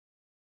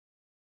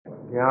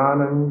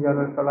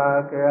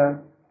ज्ञानञ्जनशलाकया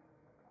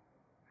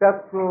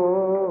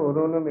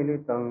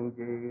चक्षुरुन्मिलितं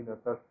येन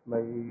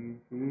तस्मै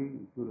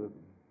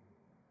श्रीगुरवे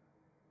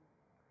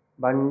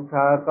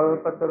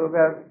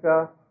वञ्चाकल्पतरुभ्यश्च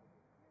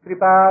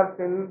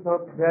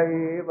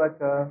कृपासिन्धुभ्यैव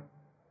च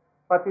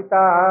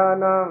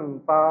पतितानां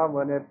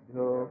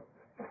पावनेभ्यो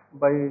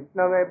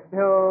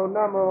वैष्णवेभ्यो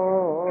नमो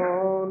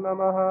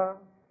नमः।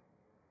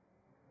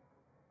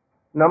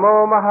 नमो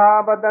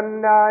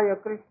महावदन्याय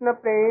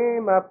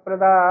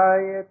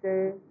कृष्णप्रेमप्रदायते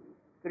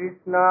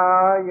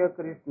कृष्णाय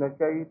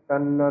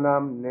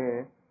कृष्णचैतन्यनाम्ने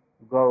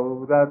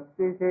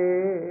गौरतिसे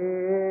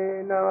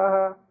नमः।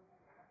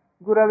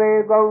 गुरवे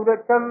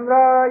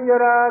गौरचन्द्राय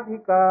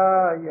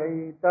राधिकायै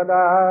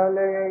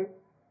तदालयै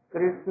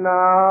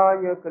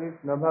कृष्णाय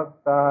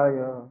कृष्णभक्ताय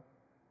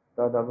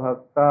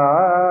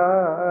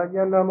तद्भक्ताय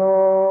नमो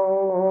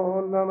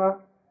नमः।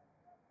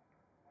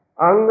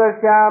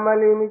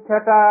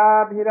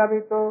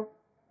 अंगश्यामलिमिच्छटाभिरभितो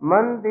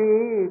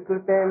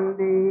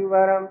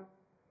मन्दीकृतेन्दीवरम्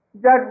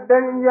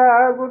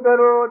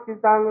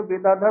जड्डञ्जागुडरोचितं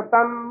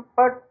विदधतं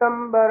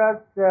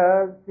पट्टम्बरस्य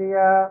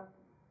श्रिया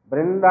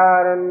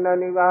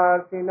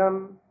बृन्दारण्यनिवासिनं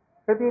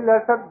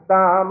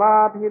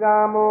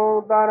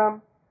शिथिलसद्दामाभिरामोदरं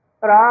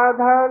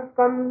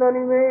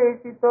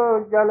राधास्कन्दनिवेशितो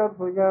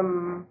जलभुजं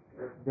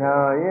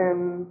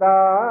ध्यायेन्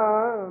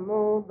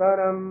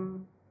दामोदरम्।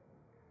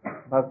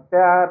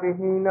 भक्त्या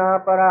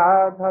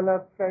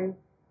विहीनापराधलक्ष्यै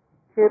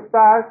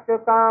क्षिप्ताश्च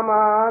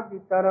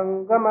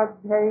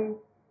कामादितरङ्गमध्यै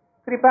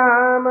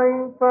कृपामयि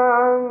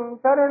त्वां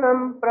शरणं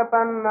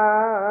प्रपन्ना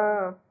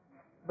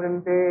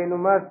वृन्दे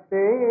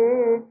नुमस्ते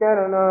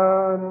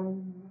चरणारविन्दम्।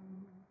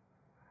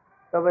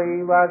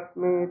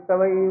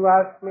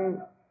 तवैवास्मि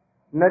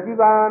न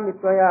जीवामि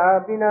त्वया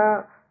विना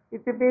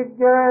इति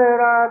विज्ञाय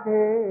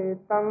राधे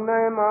तं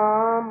नय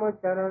मां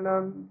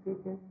चरणं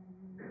तिते।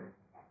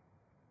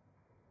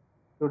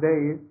 Today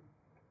is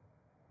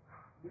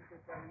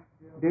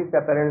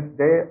disappearance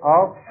day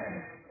of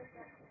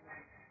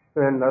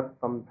Surendra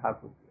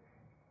Thakur.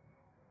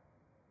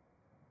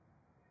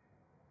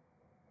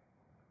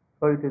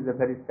 So it is a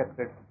very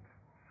sacred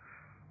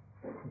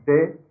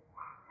day.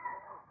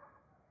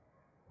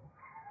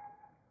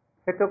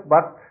 He took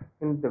birth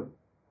in the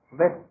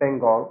West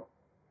Bengal.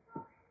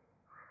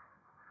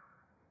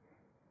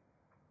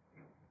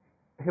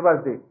 He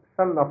was the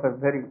son of a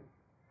very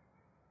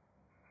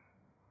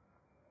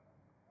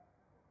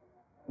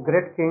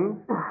great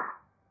king.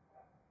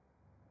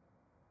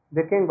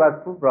 The king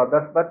was two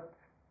brothers, but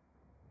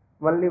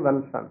only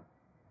one son.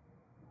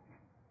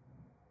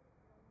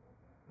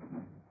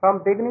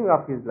 From beginning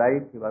of his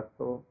life, he was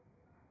so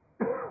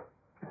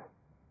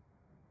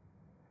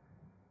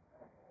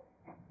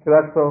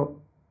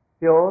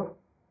pure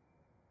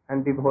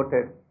and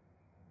devoted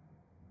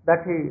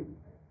that he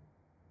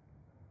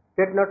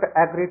did not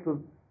agree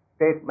to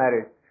take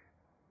marriage,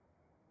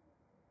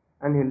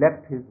 and he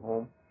left his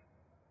home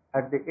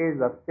at the age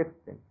of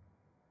 16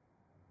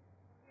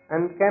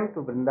 and came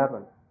to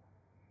Vrindavan.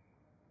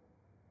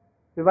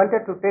 He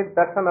wanted to take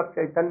darshan of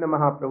Chaitanya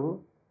Mahaprabhu.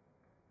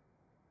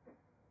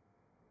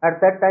 At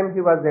that time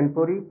he was in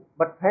Puri,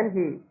 but when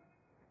he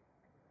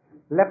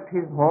left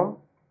his home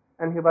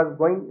and he was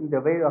going in the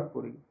way of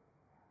Puri,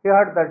 he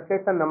heard that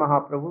Chaitanya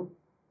Mahaprabhu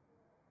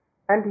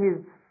and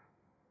his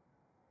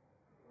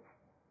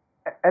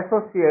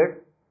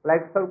associates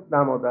like Sarup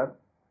Damodar,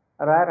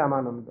 Raya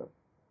Ramananda,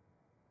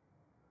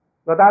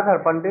 Gadadhar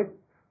Pandit,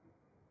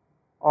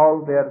 all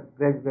were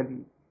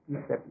gradually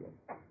disappearing.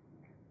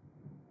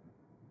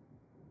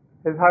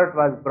 His heart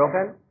was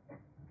broken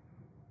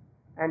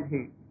and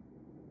he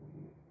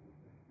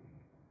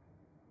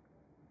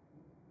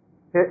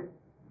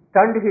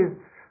turned his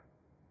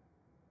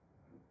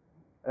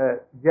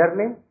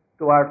journey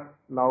towards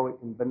now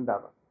in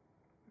Vrindavan.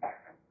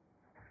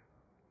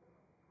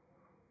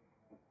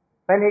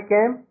 When he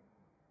came,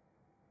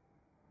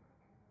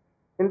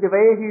 in the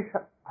way he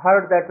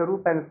heard that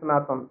Rupa and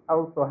Sanatan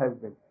also has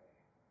been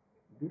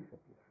disappeared.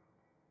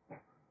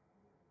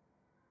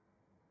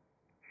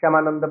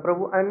 Shyamananda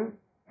Prabhu and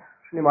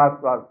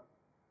Srinivas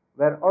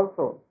were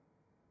also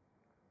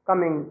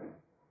coming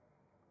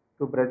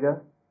to Braja.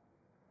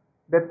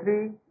 The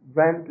three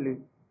jointly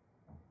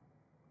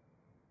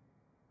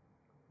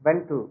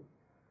went to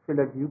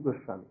Srila Jiva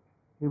Goswami.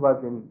 He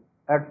was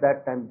at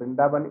that time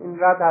Vrindavan in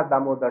Radha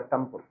Damodar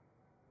temple.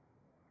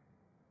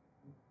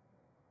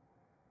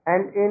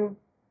 And in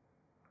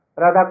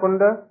Radha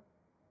Kunda,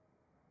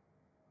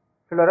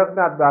 Srila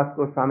Raghunath Das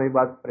Goswami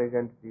was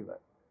present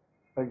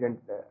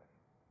there.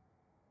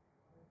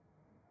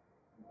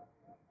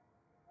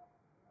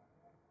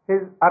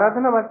 His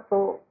aradhana was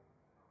so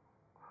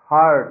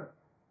hard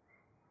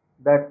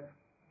that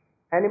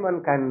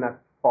anyone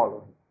cannot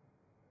follow him.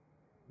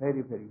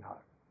 Very, very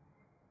hard.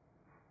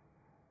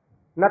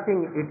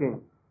 Nothing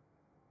eating,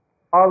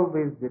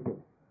 always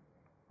sitting,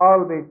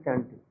 always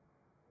chanting,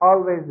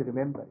 always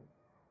remembering,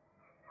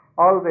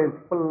 always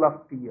full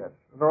of tears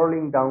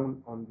rolling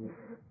down on the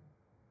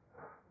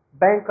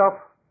bank of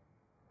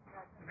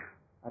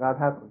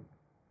Radha Kund.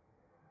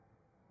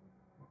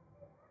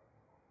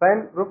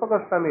 When Rupa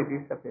Goswami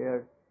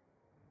disappeared,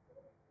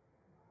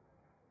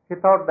 He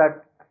thought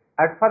that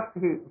at first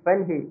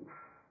when he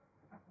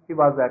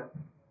was at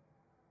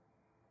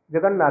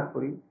Jagannath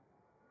Puri,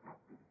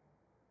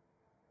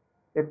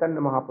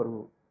 Chaitanya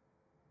Mahaprabhu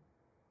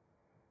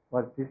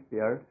was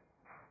disappeared,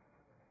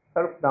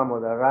 Sarup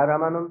Damodar, Rai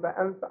Ramananda,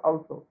 and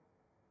also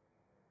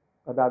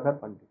Gadadhar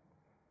Pandit.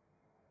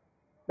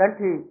 Then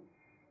he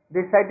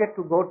decided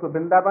to go to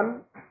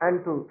Vrindavan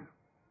and to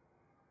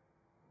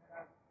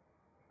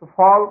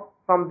fall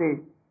from the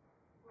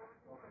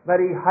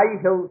very high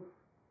hills,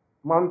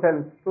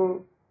 mountains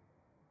to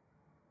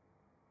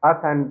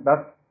earth and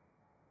thus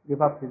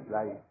give up his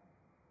life.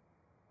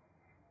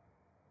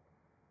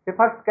 He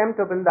first came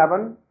to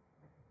Vrindavan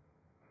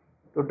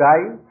to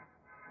die,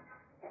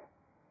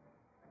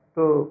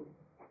 to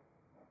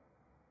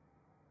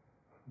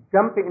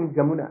jump in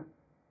Jamuna.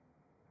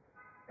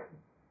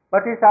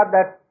 But he saw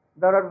that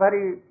there are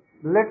very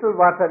little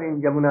water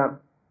in Jamuna.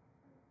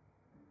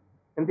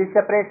 In the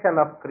separation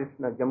of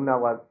Krishna, Jamuna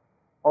was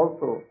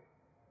also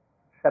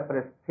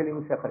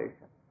feeling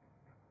separation.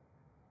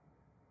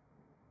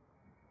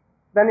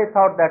 Then he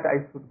thought that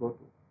I should go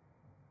to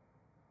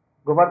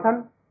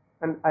Govardhan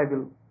and I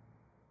will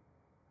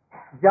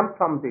jump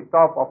from the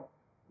top of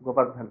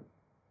Govardhan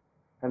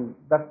and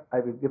thus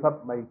I will give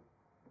up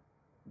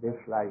this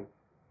life.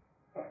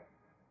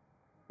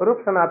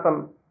 Rup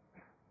Sanatan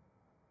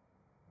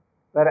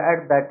were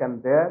at that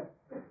time there.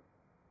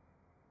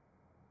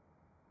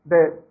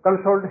 They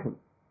consoled him.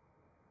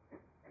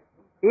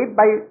 If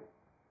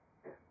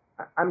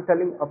I'm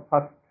telling of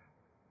first,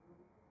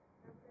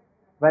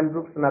 when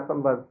Rup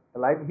Sanatan was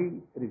alive, he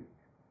reached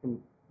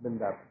in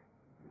Vrindavan.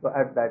 So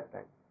at that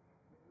time.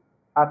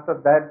 After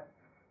that,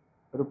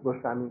 Rup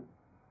Goswami,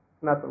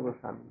 Sanatana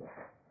Goswami,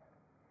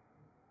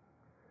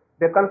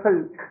 they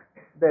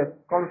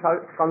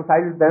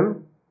consoled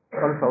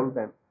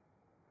them.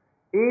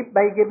 If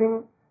by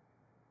giving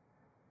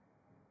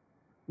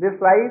this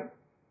life,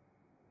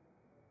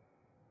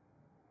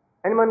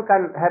 anyone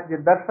can have the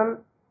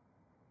darshan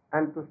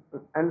and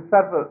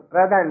serve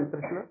Radha and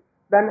Krishna,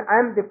 then I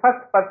am the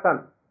first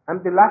person, I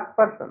am the last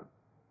person,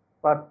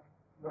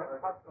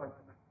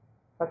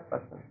 first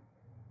person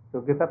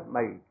to give up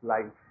my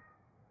life.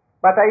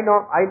 But I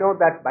know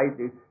that by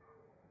this,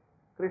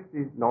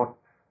 Krishna is not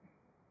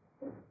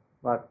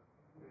but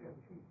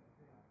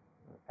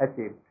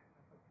achieved.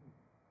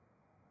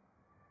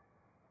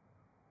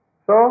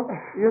 So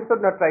you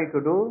should not try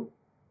to do.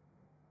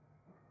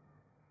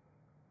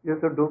 You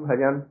should do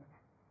bhajan.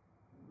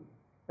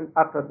 And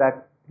after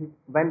that, he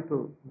went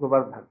to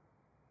Govardhan.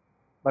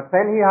 But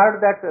when he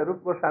heard that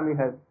Rup Goswami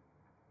has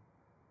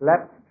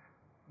left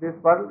this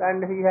world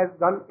and he has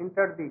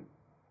entered the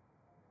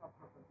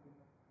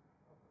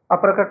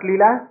Aprakat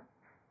Leela,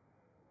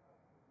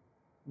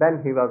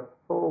 then he was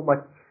so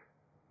much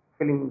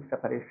feeling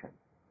separation.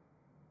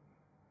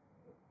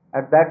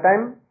 At that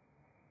time,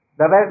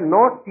 there was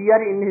no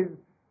tear in his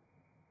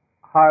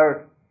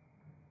heart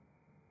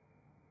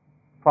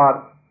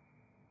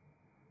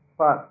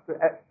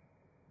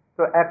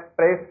to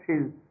express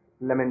his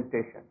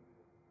lamentation.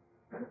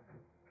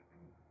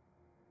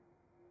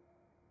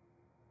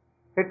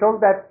 He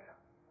told that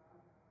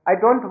I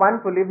don't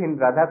want to live in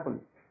Radhakund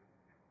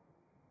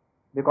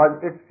because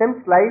it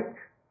seems like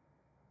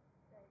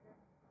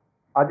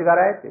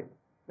Ajgarayate,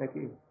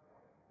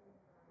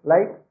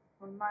 like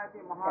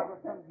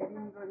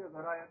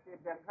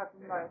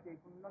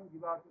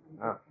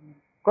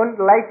Kund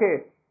like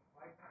a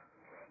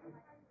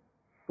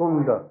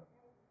Tunda.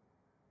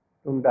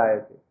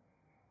 Tundayate.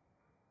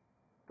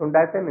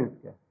 Tundayate means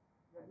क्या?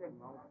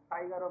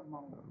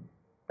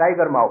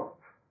 Tiger mouth.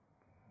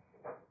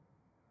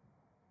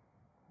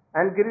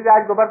 And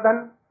Giriraj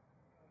Govardhan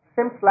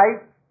seems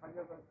like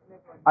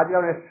a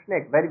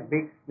snake, very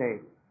big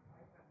snake.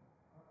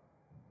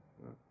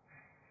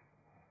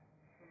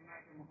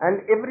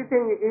 And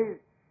everything is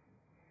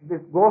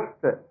this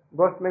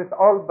ghost means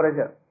all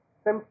Braja,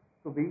 seems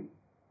to be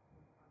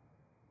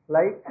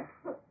like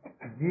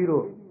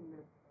zero.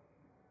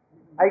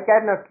 I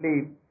cannot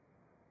live.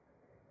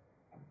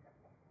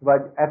 He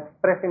was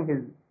expressing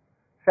his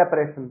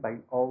separation by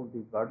all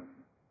these words.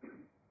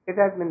 It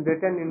has been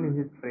written in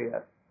his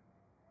prayers.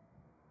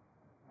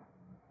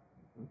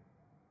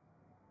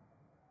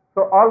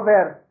 So all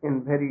were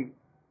in very,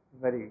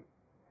 very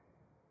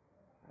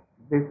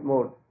this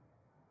mode,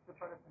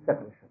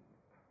 separation.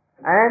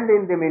 And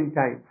in the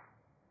meantime,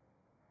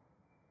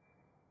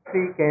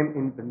 three came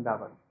in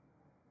Vrindavan.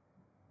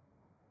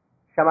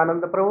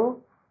 Shyamananda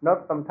Prabhu,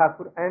 Narottam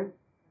Thakur and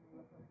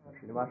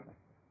Srinivasa.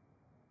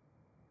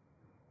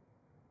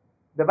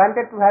 They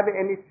wanted to have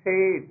any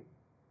shade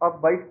of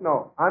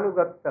Vaishnava,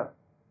 Anugatta,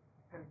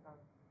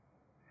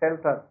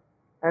 shelter,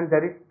 and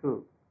there is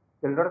to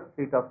the lotus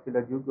feet of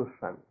Srila Jiva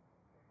Goswami.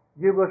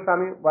 Jiva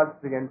Goswami was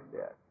present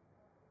there.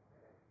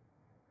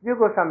 Jiva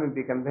Goswami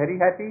became very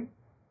happy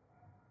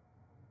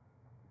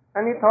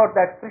and he thought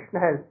that Krishna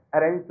has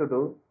arranged to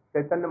do,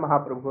 Chaitanya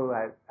Mahaprabhu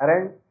has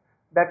arranged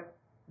that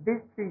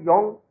these three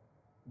young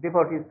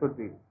devotees should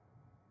be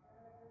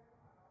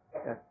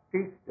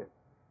teached.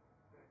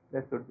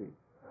 They should be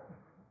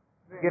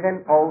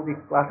given all the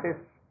classes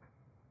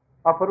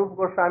of Rupa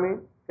Goswami,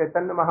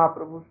 Chaitanya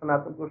Mahaprabhu,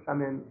 Sanatana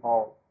Goswami and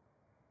all.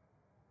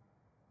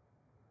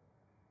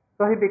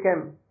 So he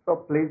became so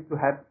pleased to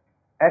have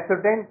a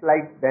student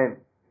like them,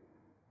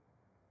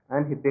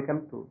 and he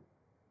began to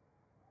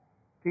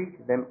teach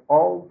them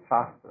all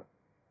Shastra.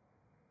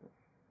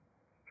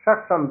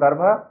 Shat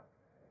Sandarbha,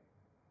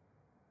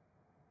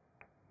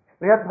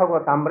 Brihad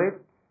Bhagavatamrit,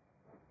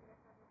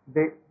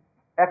 the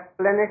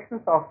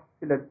explanations of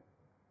Srila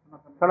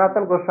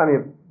Sanatana Goswami,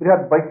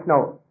 Brihad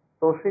Vaishnava,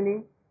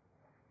 Toshini,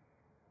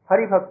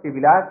 Hari Bhakti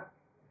Vilas,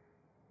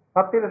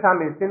 Bhakti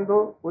Rasamrita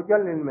Sindhu,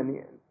 Ujjwal Nilmani,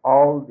 and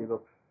all the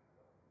books.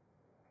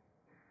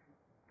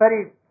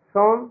 Very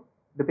soon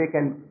they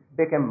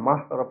became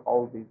master of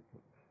all these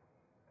things.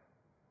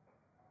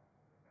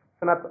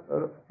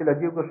 Srila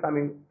Jiva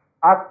Goswami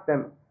asked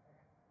them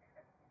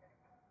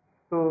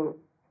to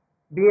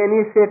be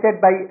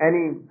initiated by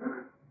any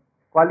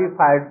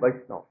qualified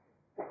Vaishnava.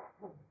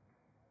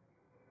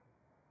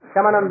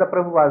 Shyamananda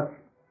Prabhu was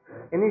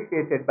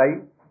initiated by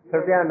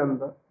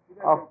Hridayananda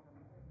of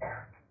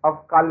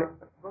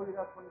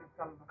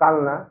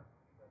Kalna,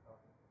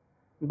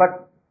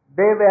 but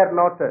they were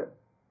not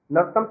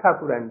Narottam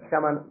Thakur and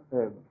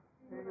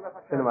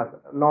Srinivasa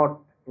not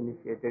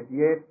initiated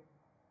yet.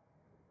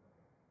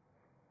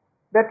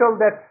 They told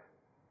that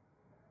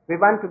we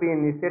want to be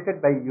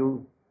initiated by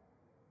you.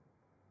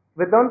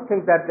 We don't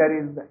think that there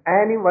is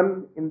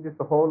anyone in this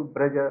whole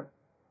Braja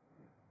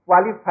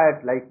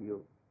qualified like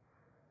you.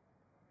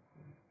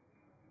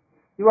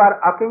 You are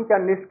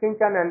Akinchan,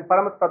 Nishkinchan and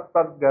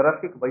Paramatattvagya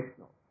Rasik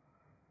Vaishnava.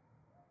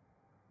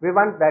 We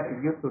want that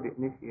you should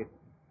initiate.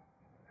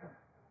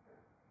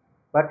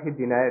 But he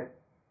denied.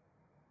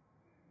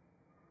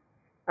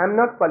 I am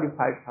not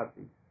qualified for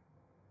this.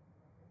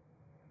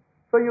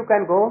 So you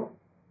can go.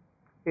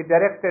 He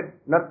directed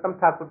Narottam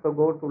Thakur to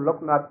go to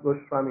Loknath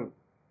Goswami,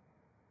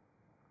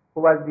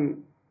 who was the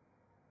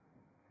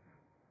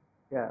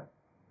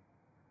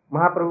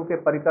Mahaprabhu ke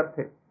parikar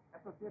the,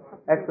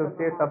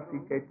 associate of Sri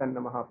Chaitanya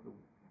Mahaprabhu.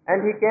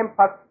 And he came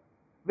first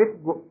with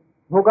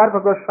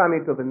Bhugarbha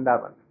Goswami to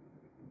Vrindavan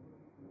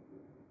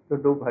to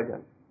do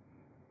bhajan.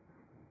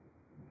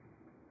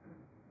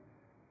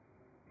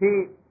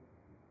 He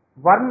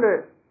warned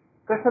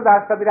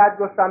Krishnadas Kaviraj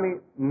Goswami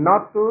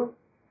not to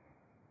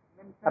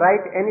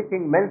write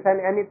anything, mention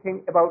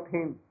anything about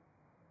him.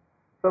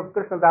 So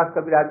Krishnadas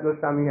Kaviraj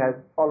Goswami has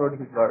followed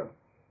his word.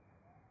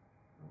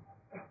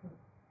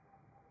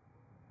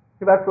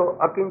 He was so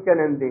akinchan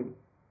and the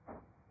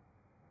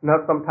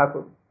Narottam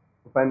Thakur,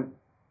 when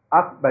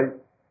asked by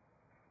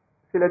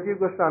Srila Jiva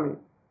Goswami,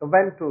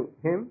 went to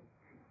him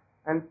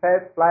and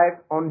sat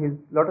flat on his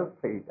lotus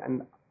feet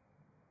and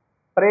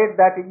prayed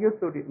that you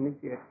should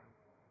initiate.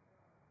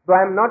 Though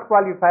I am not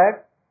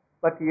qualified,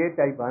 but yet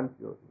I want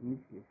your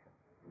initiation.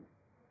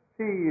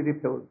 She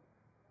refused.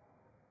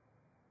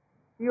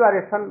 You are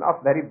a son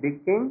of very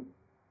big king.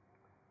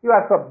 You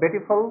are so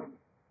beautiful.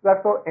 You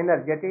are so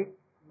energetic.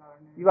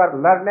 You are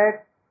learned.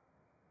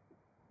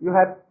 You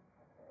have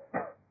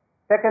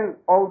taken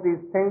all these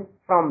things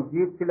from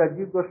Srila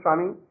Jiva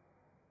Goswami.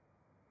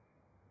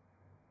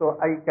 So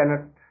I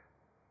cannot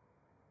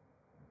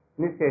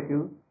initiate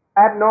you.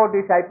 I have no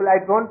disciple.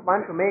 I don't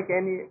want to make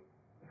any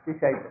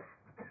disciple.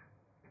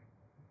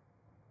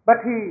 But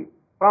he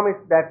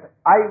promised that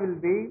I will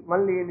be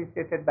only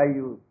initiated by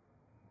you.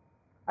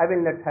 I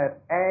will not have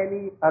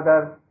any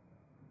other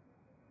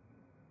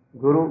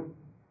guru.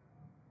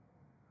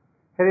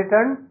 He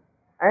returned,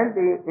 and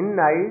in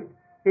night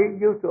he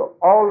used to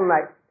all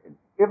night,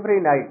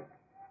 every night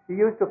he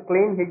used to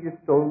clean his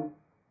stool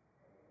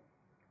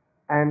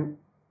and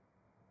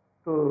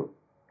to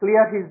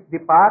clear the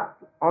path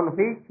on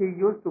which he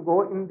used to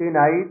go in the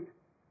night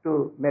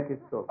to make his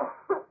soul.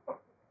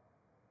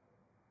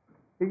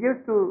 He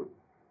used to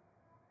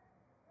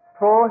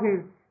throw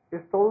his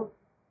stools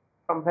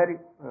from very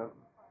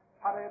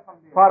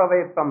far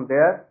away from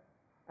there,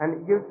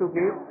 and used to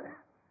give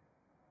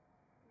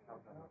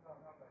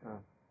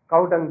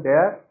cow dung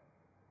there,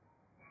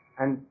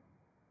 and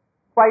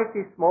quite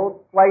smooth,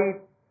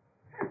 quite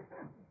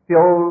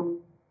pure,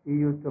 he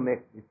used to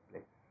make this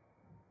place.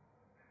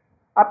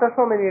 After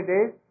so many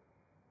days,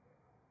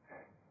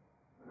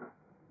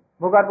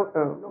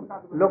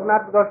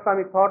 Loknath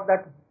Goswami thought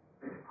that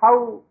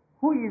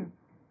who is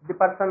the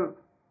person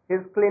who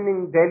is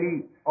cleaning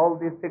daily all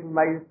these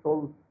signified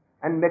souls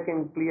and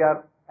making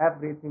clear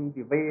everything,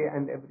 the way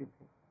and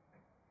everything.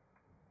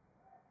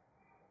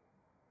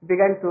 He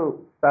began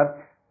to search,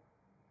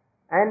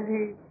 and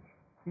he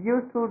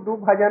used to do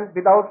bhajan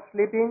without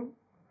sleeping.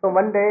 So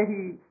one day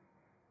he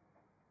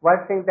was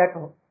saying that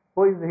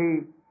who is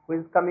he who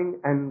is coming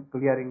and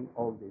clearing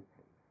all these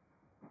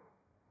things.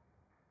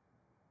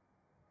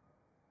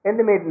 In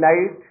the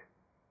midnight,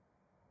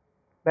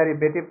 very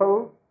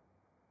beautiful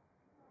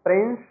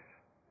prince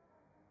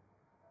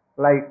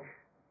like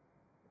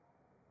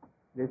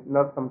this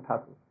Narottam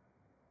Thakur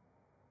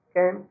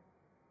came,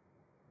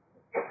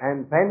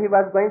 and when he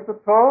was going to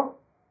throw,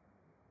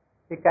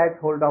 he catch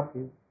hold of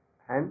his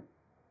hand.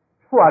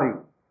 Who are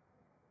you?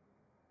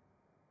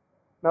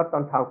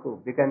 Narottam Thakur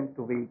began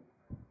to weep.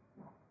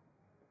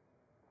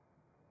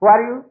 Who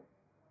are you?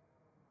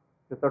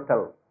 So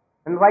tell.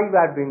 And why you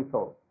are doing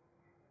so?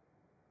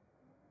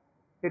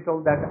 He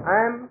told that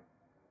I am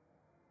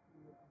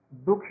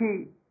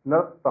Dukhi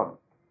Narottam.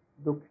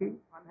 Dukhi?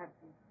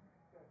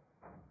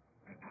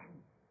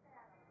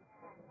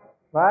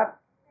 What?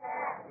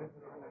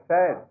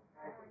 Sad.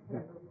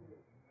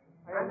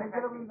 I am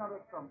miserable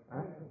Narottam.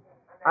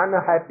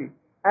 Unhappy.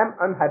 I am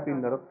unhappy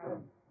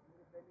Narottam.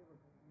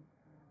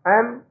 I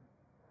am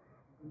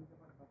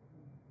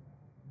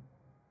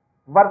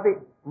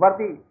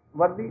worthless,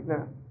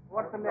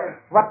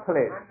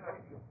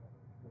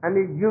 and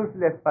a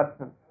useless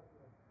person.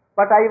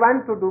 But I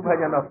want to do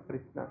bhajan of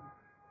Krishna.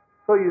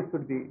 So you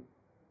should be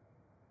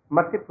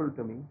merciful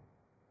to me.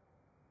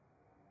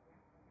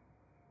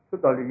 So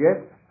told you,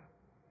 yes,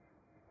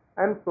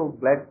 I am so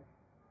glad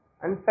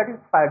and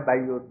satisfied by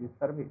your this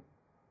service.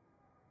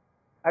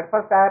 At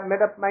first I have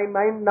made up my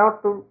mind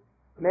not to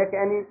make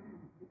any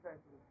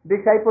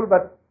disciple,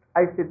 but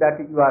I see that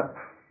you are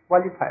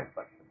qualified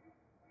person.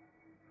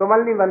 So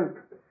only one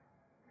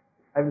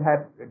I will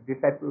have a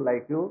disciple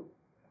like you.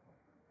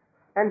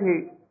 And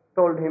he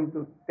told him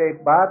to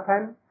take bath,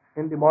 and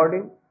in the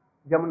morning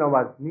Jamuna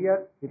was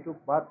near. He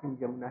took bath in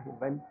Jamuna. He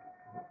went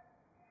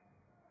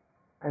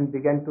and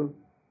began to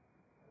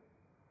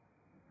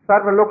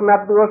serve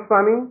Loknath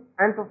Goswami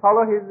and to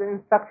follow his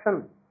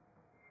instruction.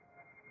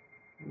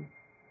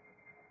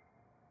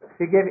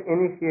 He gave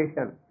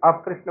initiation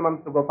of Krishna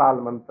Mantra,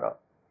 Gopal Mantra,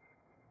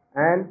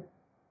 and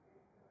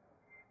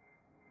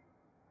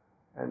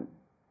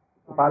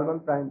Gopal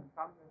Mantra and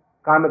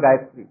Kama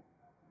Gayatri.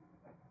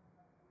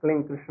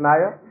 Cling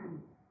Krishnaya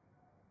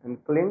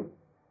and cling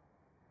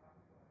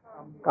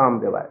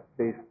Kamdevaya.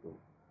 These two.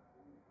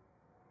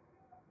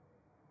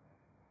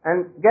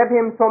 And gave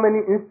him so many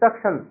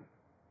instructions.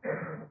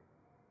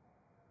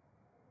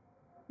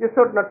 You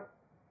should not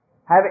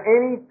have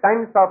any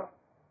kinds of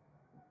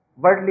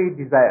worldly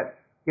desires.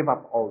 Give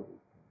up all these.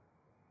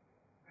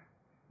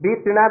 Be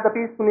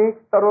Trinadapi Sunik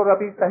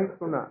Tarorapi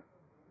Sahisuna.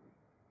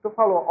 To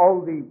follow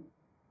all the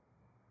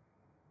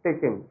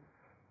teachings.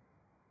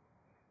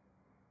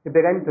 He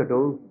began to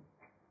do.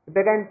 He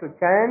began to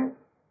chant,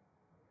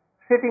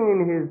 sitting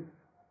in his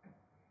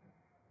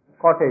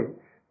cottage.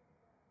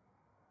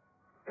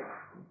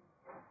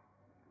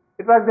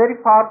 It was very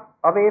far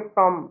away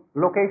from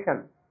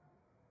location.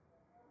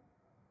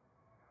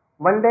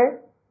 One day,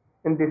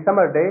 in the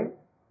summer day,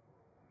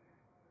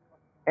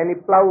 any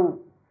plough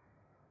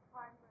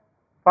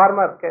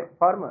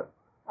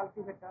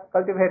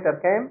cultivator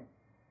came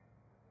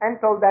and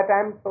told that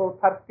I am so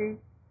thirsty,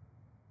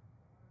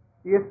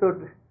 you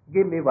should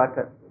give me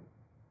water.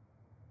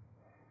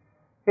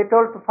 He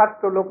told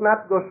first to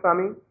Loknath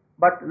Goswami,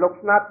 but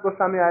Loknath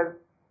Goswami was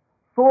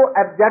so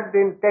absorbed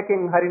in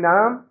taking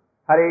Harinam,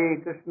 Hare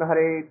Krishna,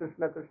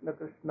 Krishna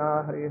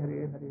Krishna, Hare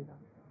Hare, Hare Ram,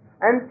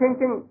 and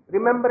thinking,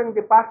 remembering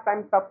the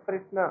pastimes of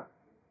Krishna,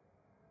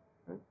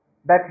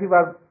 that he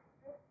was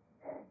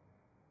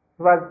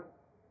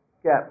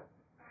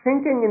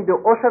sinking in the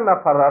ocean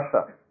of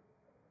rasa.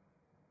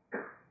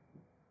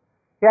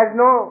 He has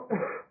no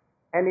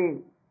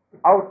any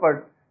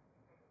outward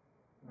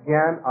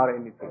jnana or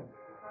anything.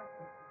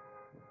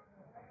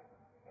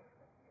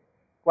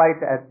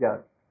 Quite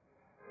absurd.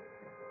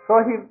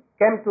 So he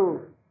came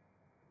to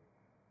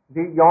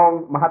the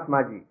young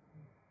Mahatma Ji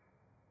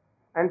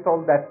and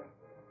told that,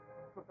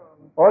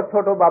 "Oh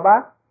Choto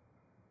Baba,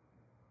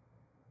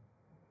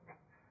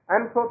 I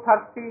am so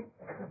thirsty.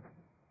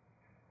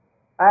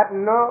 I have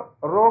no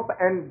rope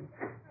and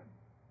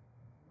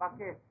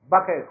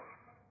bucket.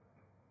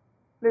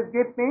 Please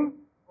give me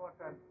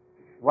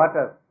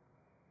water."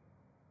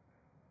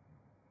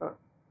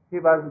 He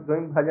was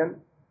doing bhajan.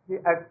 He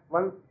at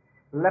once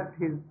left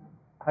his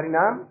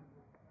Harinam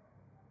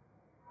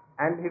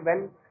and he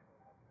went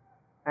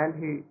and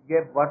he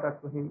gave water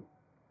to him,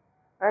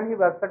 and he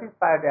was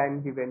satisfied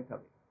and he went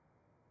away.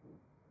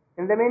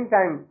 In the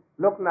meantime,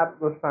 Loknath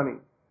Goswami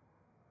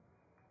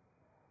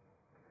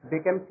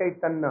became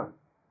Chaitanya,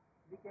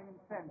 became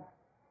insane.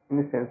 in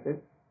his senses,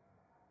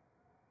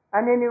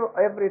 and he knew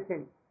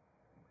everything.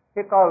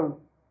 He called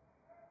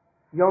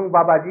young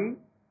Babaji,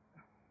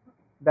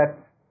 that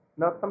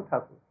Narottam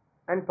Thakur,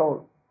 and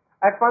told,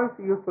 at once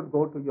you should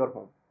go to your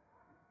home.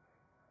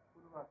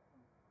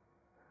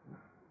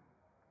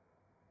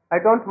 I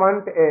don't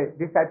want a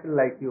disciple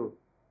like you.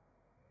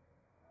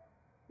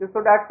 You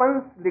should at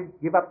once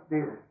give up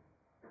this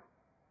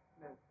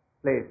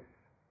place.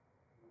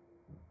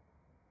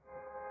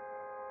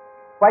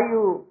 Why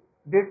you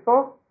did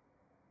so?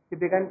 He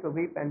began to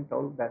weep and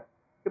told that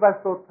he was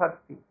so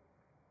thirsty.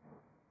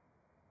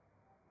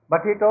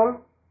 But he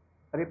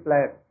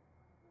replied,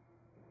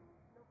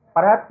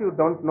 perhaps you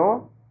don't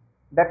know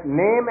that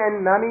name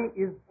and Nami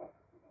is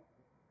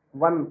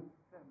one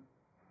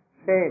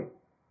same.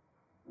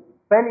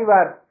 When you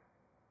are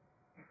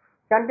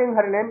chanting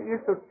her name, you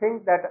should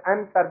think that I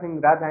am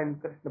serving Radha and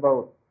Krishna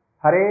both.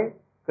 Hare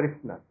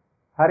Krishna,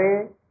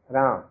 Hare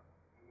Ram,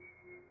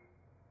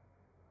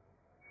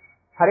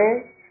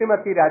 Hare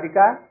Srimati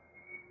Radhika,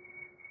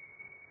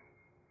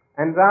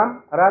 and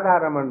Ram, Radha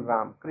Raman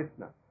Ram,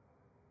 Krishna,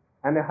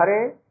 and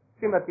Hare,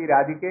 Srimati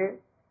Radhike,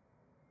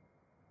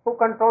 who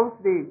controls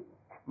the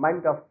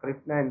mind of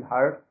Krishna and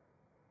heart.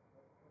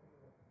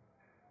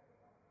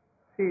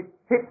 She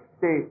fits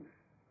the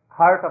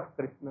heart of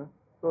Krishna,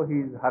 so he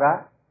is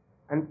Hara,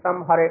 and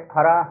some Hare,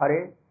 Hara,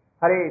 Hare,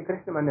 Hare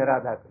Krishna and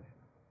Radha Krishna.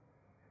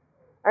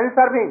 And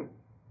serving,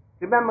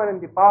 remember in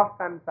the past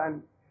times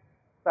and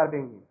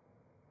serving him.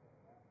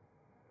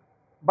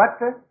 But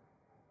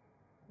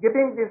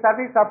giving the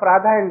service of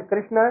Radha and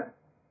Krishna,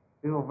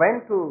 you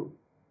went to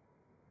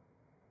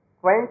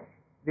quench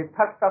the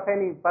thirst of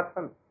any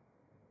person.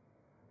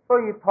 So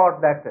you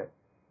thought that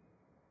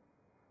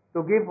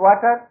to give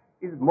water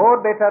is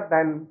more better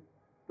than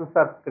to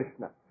serve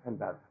Krishna and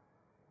Radha.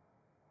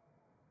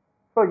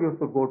 So you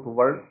should go to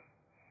world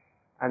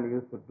and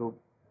you should do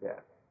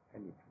there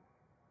anything.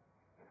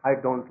 I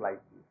don't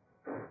like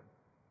this.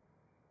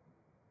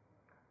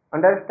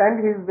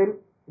 Understand his will,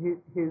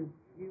 his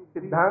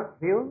Siddhant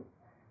view,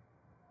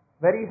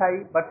 very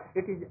high, but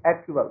it is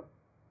actual.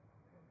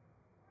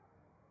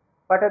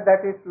 What is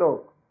that is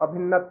slow?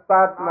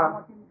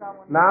 Abhinnatvatma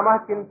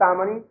Nama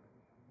Chintamani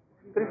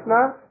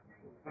Krishna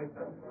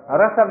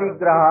Rasa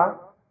Vigraha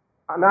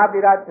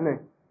Anadiraj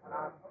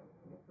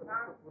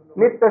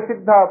Nitya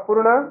Siddha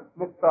Purna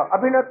Mukta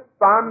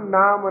Abhinatvan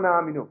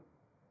Namanaminu.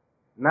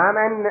 Nama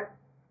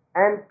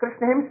and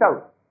Krishna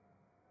himself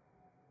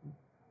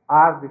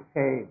are the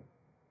same.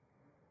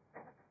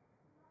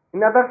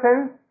 In other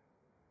sense,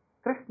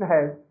 Krishna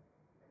has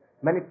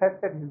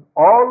manifested his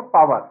all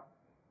power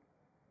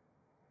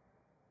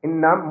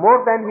in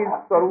more than his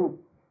Swarup.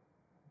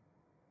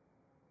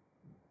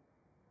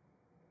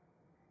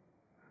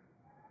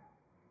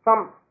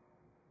 From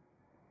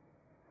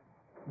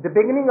the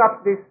beginning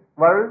of this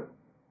world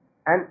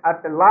and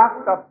at the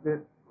last of this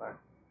world,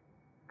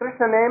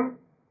 Krishna name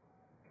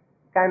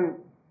can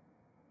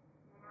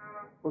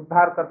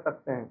उद्धार कर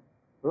सकते हैं,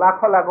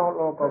 लाखों लाखों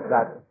लोगों का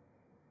उद्धार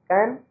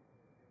can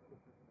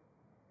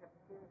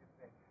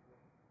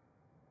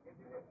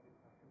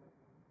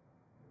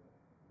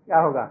क्या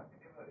होगा?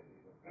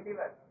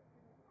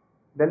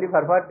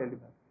 Deliver what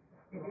deliver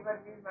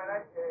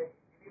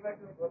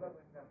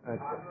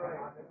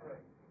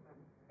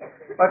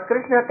but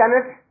Krishna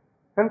cannot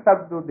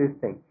himself do this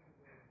thing.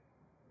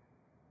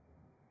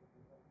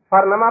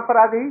 For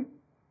Namaparadhi,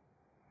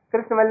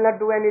 Krishna will not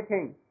do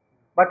anything,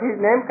 but his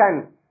name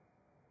can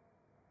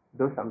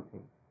do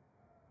something.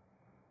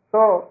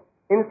 So,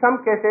 in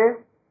some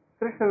cases,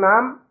 Krishna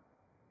Nam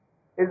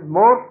is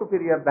more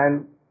superior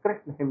than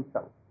Krishna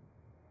himself,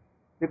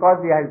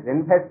 because he has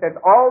invested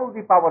all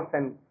the powers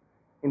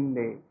in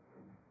the.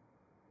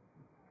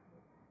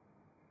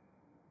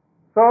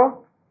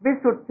 So, we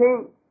should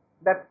think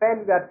that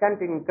when we are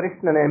chanting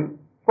Krishna name,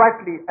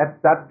 quietly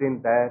absorbed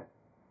in that,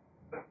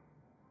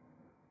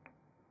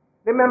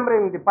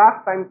 remembering the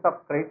pastimes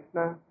of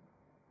Krishna,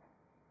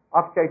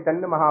 of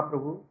Chaitanya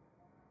Mahaprabhu,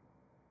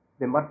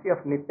 the mercy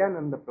of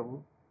Nityananda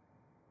Prabhu,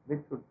 we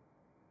should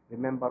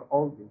remember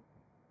all this.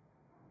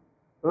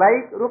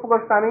 Like Rupa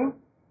Goswami,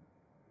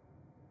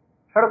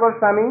 Shad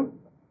Goswami,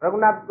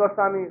 Raghunath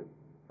Goswami,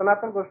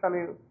 Sanatana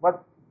Goswami was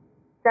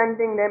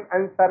chanting name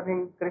and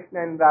serving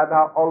Krishna and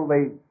Radha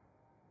always.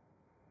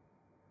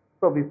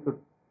 So we should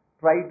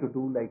try to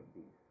do like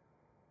this,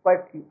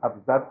 quietly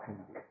observe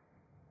this.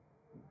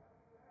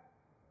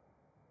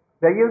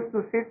 They used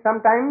to sit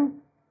sometimes,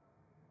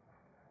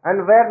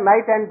 and where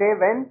night and day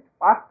went,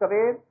 passed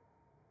away,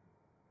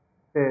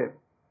 they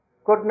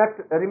could not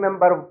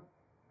remember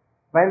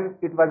when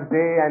it was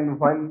day and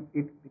when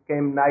it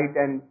became night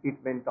and it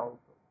went also.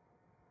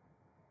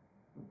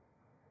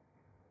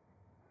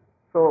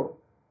 So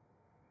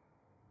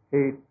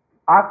he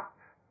asked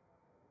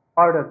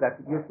order that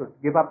you should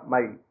give up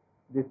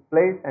this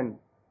place and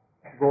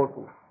go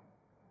to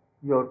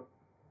your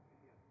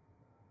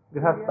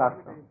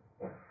grihasthashram.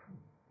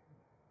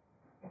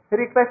 He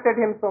requested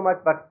him so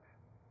much, but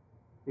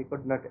he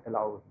could not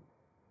allow him.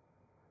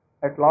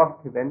 At last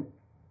he went,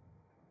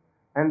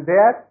 and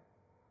there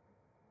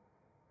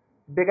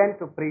began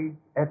to preach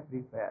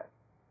everywhere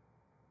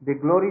the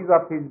glories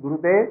of his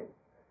Gurudev,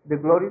 the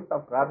glories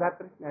of Radha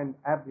Krishna and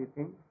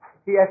everything.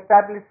 He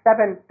established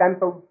 7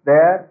 temples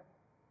there,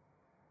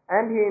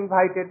 and he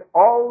invited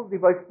all the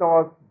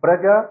Vaishnavas,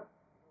 Braja,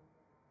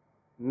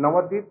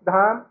 Navadvip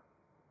Dham,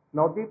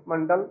 Navadvip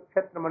Mandal,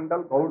 Kshetra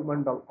Mandal, Gaud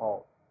Mandal,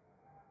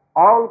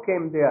 all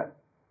came there.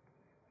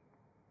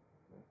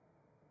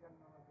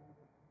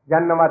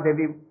 Jannama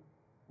Devi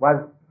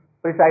was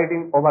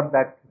presiding over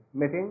that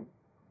meeting,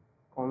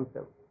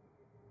 council.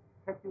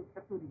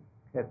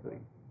 Cheturi.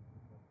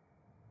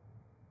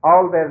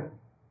 All there,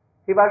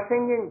 he was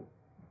singing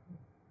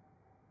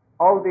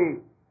all the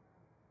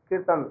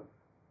kirtans.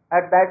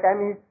 At that time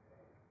he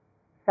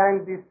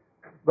sang this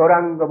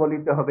Gauranga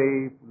Bolite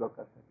Habe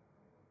Pulakasari.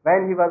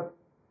 When he was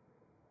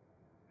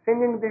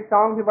singing this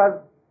song, he was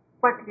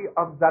quietly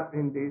observed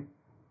in this.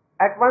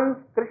 At once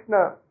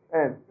Krishna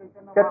and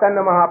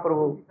Chaitanya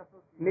Mahaprabhu,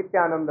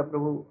 Nityananda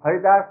Prabhu,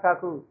 Haridas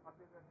Thakur,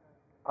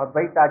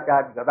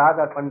 Advaitacharya,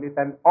 Gadadhar Pandit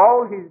and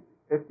all his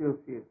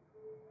associates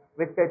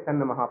with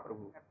Chaitanya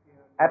Mahaprabhu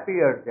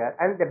appeared there,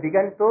 and they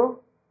began to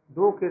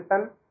do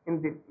kirtan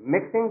in the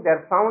mixing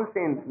their sounds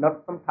in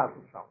Narottam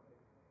Thakur sound.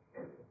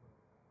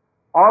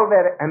 All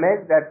were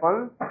amazed at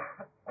once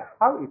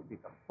how it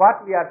becomes.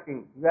 What we are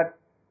seeing? We are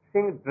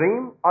seeing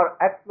dream or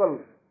actual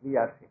we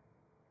are seeing.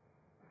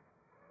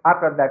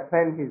 After that,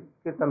 when his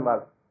kirtan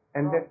was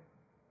ended,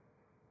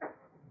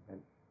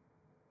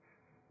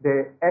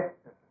 they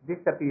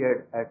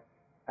disappeared at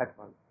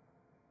once.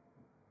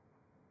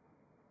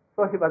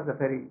 So he was a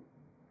very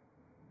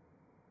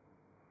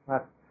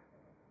was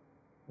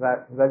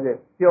a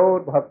pure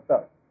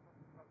bhakta.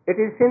 It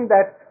is seen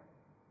that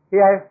he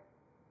has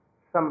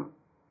some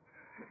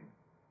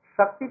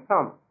Shakti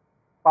from,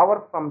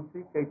 power from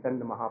Sri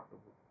Chaitanya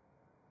Mahaprabhu.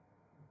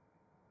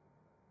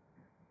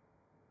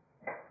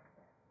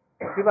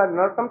 He was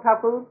Narottam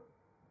Thakur,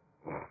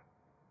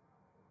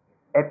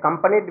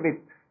 accompanied with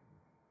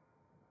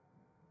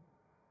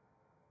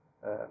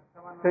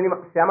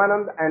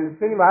Shyamanand and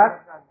Srinivas.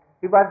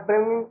 He was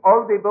bringing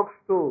all the books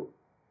to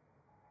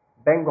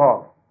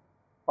Bengal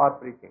for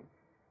preaching.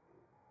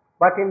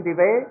 But in the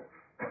way,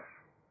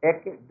 a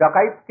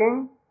Dakkait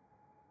king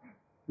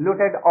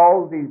looted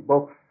all these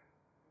books.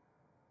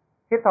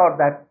 He thought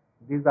that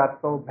these are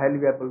so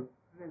valuable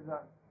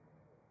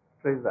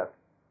treasures,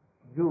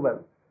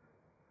 jewels.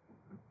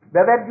 They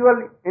were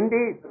jewels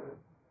indeed,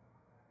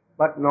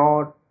 but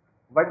not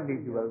worldly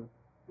jewels.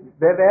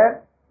 They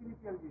were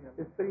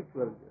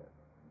spiritual jewels.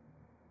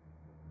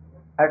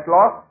 At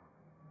last,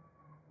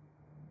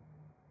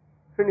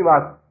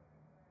 Srinivas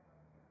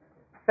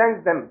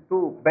sent them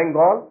to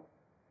Bengal,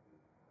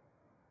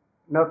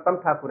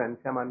 Narottam Thakur and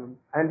Shyamanand,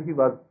 and he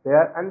was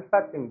there and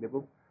searching the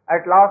book.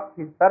 At last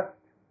he searched,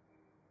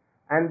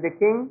 and the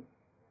king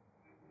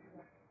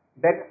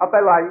begged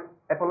apology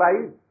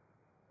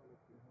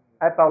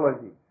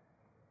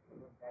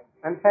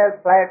and fell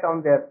flat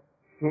on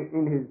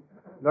in his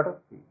lotus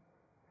feet.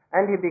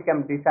 And he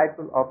became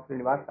disciple of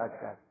Srinivas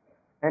Acharya,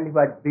 and he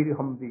was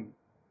Dirhamvi,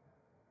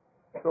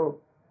 so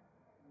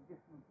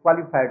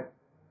qualified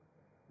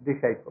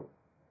disciple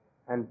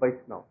and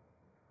Vaishnava.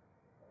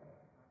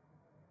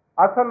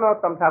 Also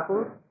Narottam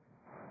Thakur,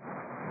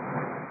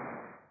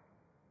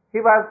 he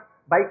was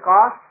by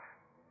caste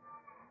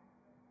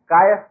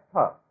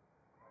Kayastha,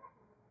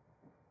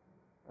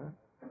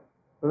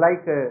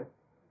 like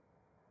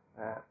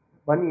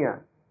Baniya,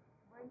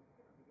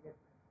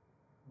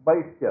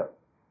 Vaishya.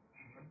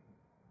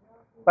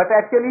 But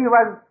actually he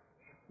was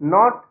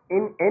not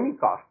in any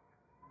caste.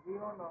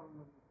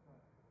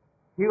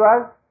 He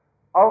was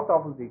out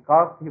of the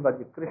caste. He was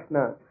a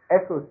Krishna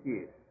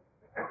associate,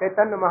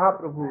 Chaitanya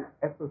Mahaprabhu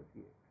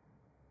associate.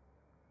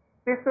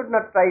 We should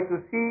not try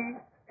to see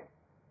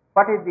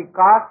what is the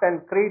caste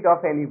and creed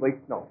of any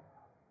Vaishnava.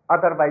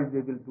 Otherwise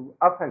we will do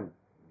offense.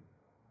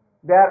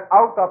 They are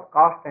out of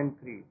caste and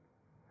creed.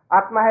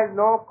 Atma has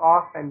no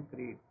caste and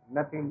creed,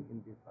 nothing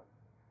in this world.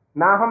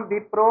 Naham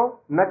vipro,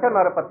 nacha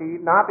narapati,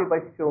 napi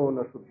vaishyo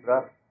na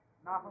sudra.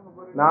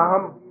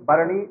 Naham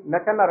varani,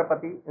 nacha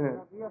narapati,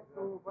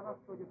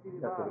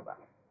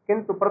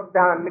 kintu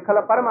pradhan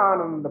nikhala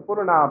paramananda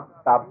purna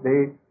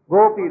tabde,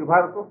 gopir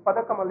bhartu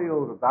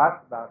padakamalyor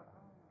das das.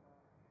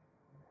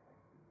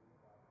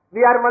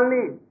 We are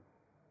only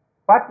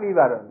what we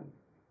were only.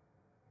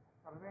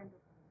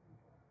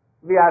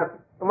 We are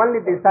only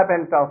the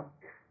servant of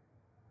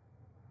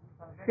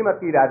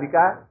Srimati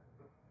Radhika,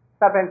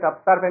 servant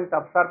of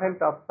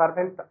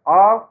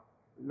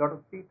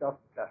lotus feet of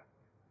dust.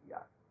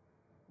 Yeah.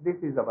 This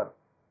is our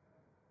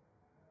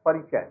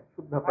parichay,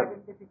 Shuddha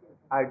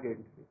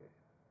identification.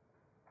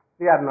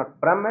 We are not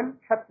Brahman,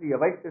 Kshatriya,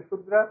 Vaishya,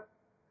 Shudra,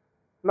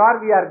 nor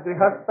we are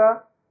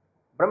Grihastha,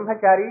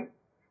 Brahmachari,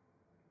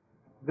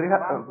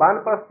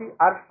 Banprasti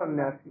or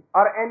Sannyasi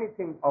or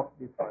anything of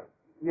this world.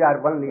 We are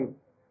only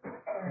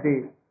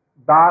the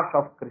Das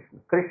of Krishna,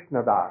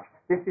 Krishna Das.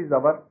 This is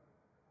our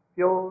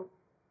pure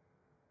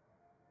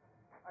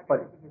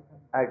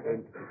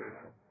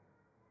identification.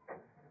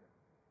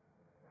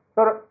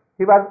 So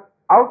he was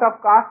out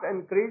of caste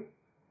and creed.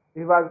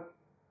 He was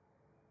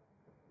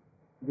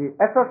the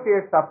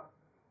associates of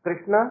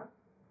Krishna.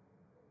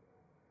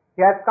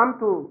 He has come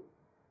to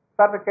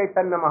serve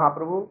Chaitanya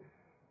Mahaprabhu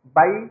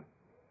by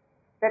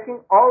taking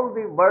all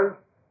the world's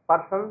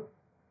persons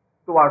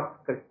towards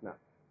Krishna.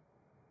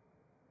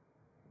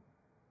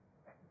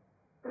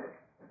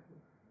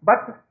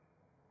 But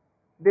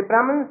the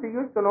Brahmins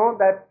used to know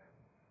that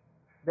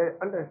they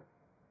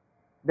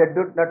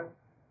did not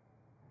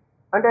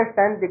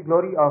understand the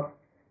glory of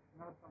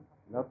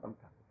Narottam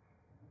Thakur.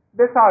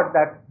 They thought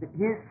that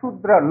he is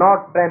Shudra,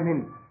 not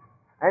Brahmin,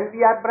 and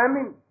we are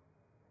Brahmin,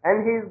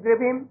 and he is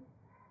giving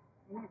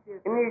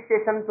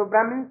initiation to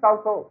Brahmins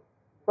also,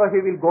 so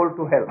he will go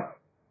to hell.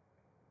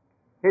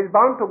 He is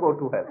bound to go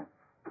to hell,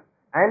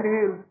 and he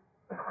will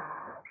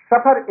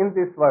suffer in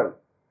this world.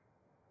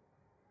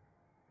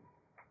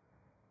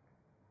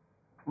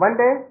 One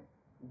day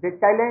they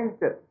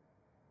challenged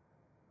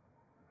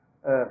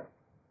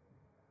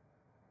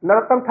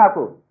Narottam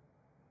Thakur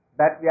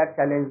that we are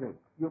challenging.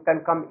 You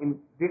can come in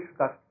this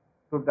caste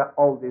to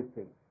all these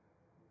things.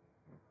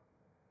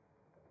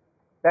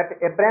 That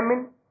a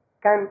Brahmin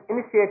can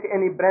initiate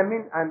any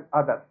Brahmin and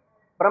others.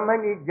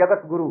 Brahman is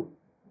Jagat Guru.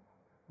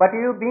 But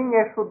you being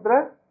a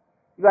Shudra,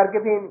 you are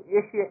giving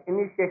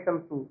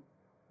initiation to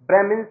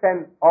Brahmins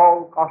and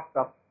all castes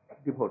of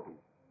devotees.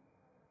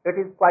 It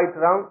is quite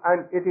wrong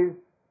and it is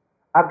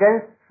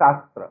against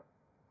Shastra.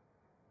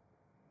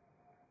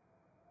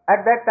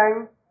 At that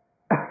time,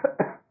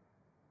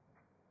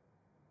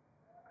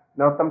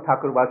 Narottam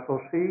Thakur was so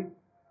sick.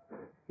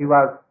 He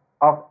was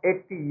of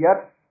 80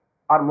 years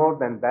or more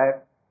than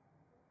that.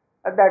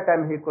 At that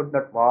time he could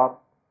not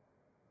walk.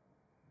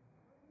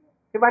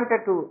 He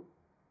wanted to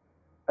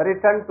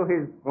return to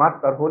his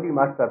master, holy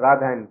master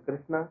Radha and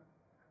Krishna.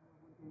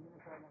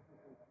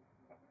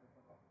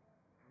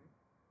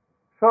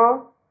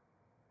 So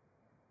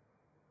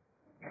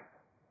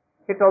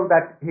he told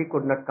that he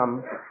could not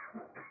come.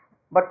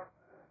 But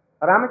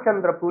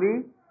Ramachandra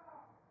Puri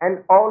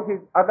and all his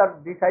other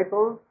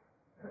disciples,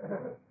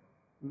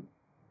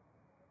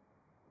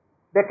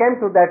 they came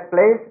to that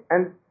place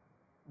and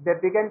they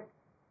began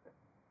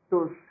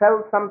to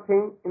sell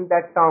something in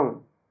that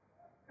town.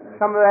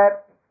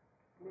 Somewhere,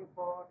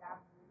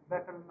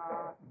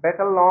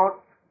 betel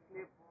knots,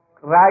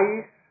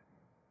 rice,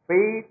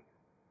 wheat,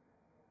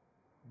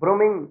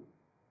 brooming,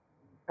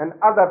 and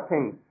other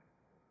things.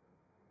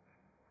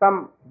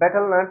 Some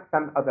betel nuts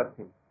and other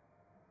things.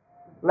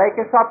 Like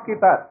a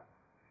shopkeeper.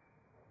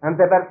 And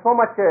they were so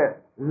much a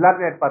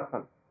learned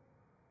person.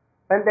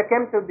 When they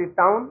came to this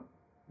town,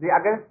 the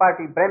against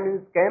party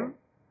Brahmins came,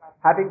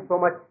 having so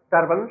much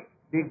turbans,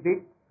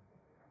 big.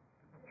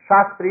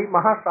 Shastri,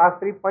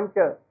 Mahashastri,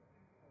 Pancha,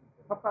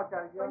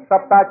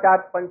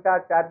 Saptacharya,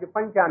 Panchacharya,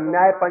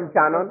 Panchanyaya,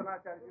 Panchanan.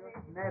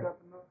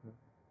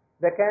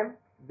 They came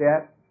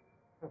there.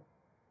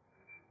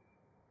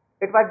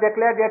 It was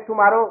declared that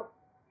tomorrow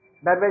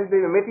there will be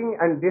a meeting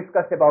and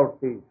discuss about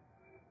this.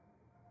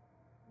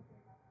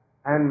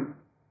 And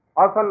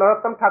also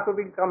Narottam Thakur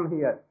will come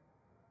here,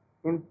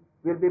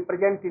 will be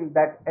present in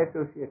that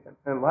association.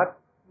 And what?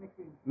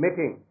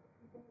 Meeting.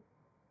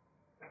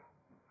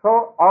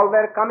 So all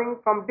were coming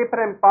from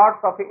different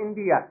parts of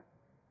India.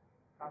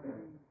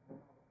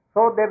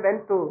 So they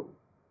went to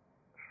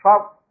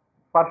shop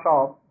for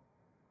shop.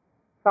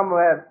 Some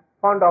were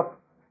fond of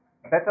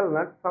betel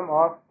nuts, some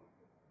of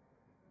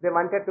they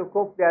wanted to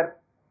cook their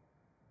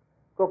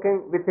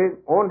cooking with his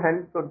own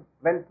hands, so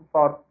went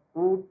for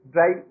wood,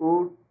 dry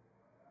wood,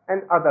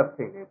 and other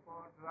things,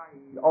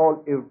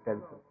 all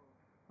utensils.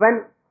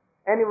 When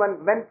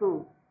anyone went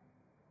to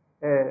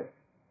a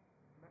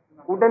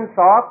wooden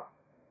shop,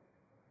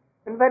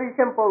 and very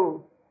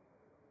simple,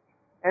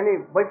 any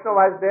Vaishnava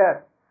was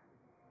there,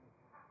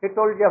 he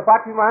told you,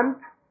 what you want?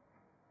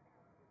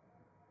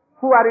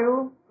 Who are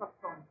you?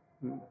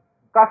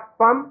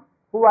 Custom.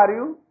 Who are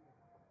you?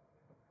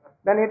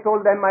 Then he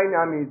told them, my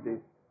name is this.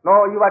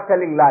 No, you are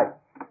telling lies.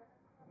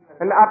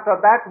 And after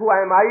that, who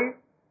am I?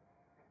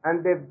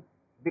 And they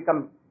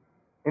become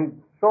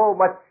in so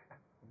much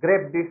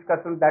grave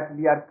discussion that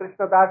we are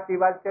Krishnadas, he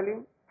was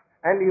telling,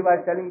 and he was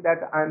telling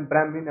that I am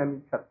Brahmin, I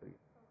am Kshatriya.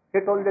 He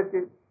told that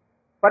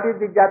what is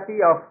the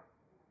jati of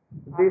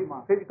this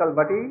physical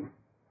body,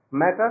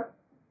 matter,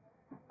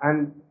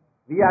 and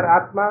we are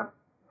Atma,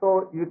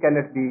 so you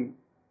cannot be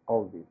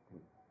all these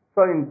things.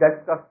 So in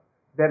discuss,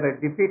 they were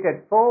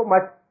defeated so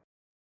much.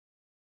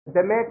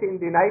 They met in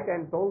the night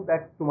and told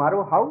that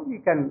tomorrow how we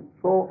can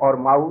show our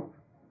mouth.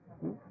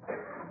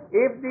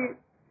 If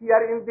we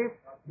are in this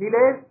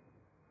village,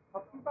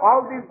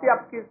 all these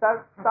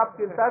shopkeepers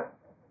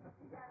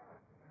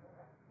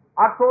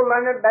are so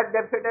learned that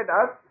they defeated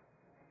us,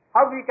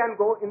 how we can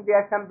go in the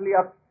assembly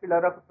of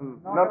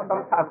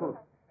Narottam Thakur?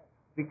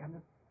 We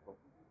cannot go.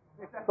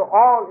 So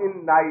all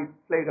in night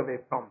fled away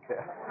from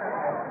there.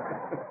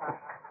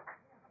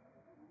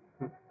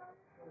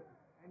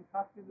 In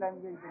Sanskrit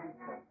language,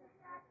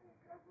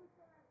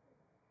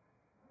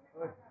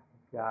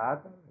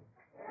 क्या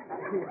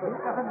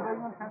discussion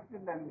going on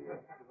Sanskrit language.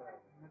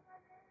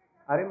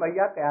 अरे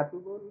भैया क्या तू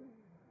बोल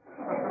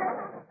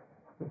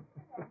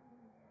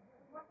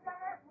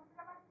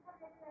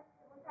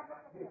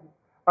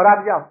और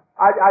आज जाओ,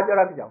 आज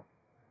रख जाओ,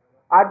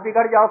 आज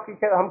बिगड़ जाओ,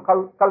 पीछे हम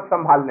कल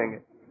संभाल लेंगे.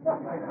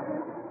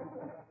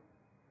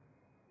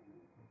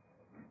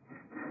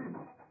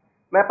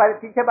 मैं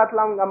पीछे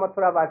बतलाऊंगा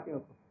मथुरा वासियों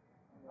को.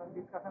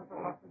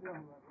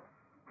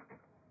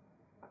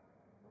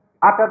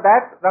 After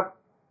that,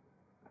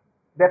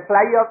 they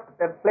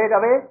fled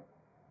away.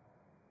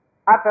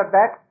 After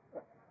that,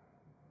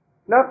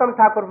 Narottam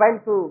Thakur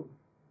went to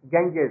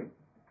Ganges.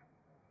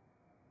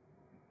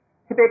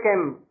 He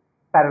became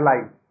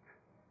paralyzed.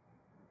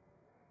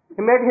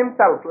 He made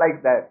himself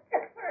like that.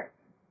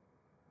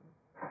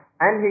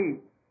 And he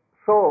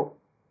showed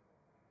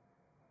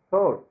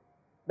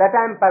that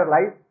I am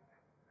paralyzed,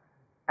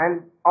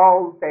 and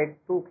all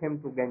took him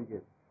to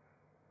Ganges.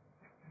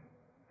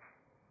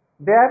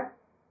 There,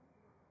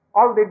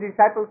 all the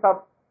disciples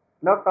of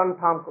Narottam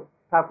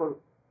Thakur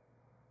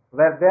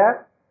were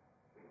there.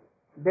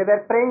 They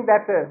were praying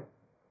that,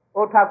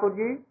 O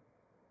Thakurji,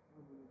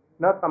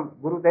 Narottam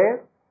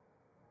Gurudev,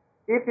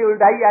 if you will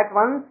die at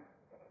once,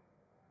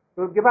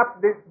 you will give up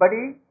this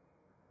body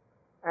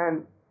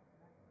and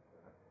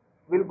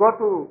will go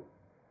to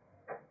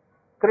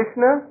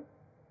Krishna,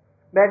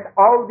 that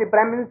all the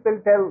Brahmins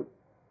will tell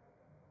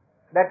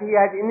that he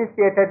had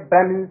initiated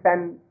Brahmins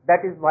and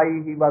that is why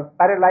he was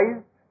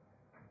paralyzed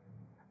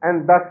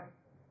and thus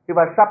he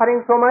was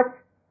suffering so much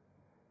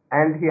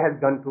and he has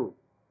gone to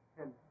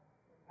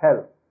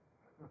hell.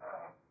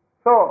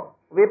 So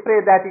we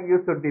pray that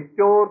you should be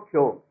pure,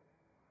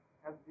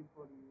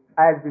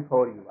 as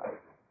before you are.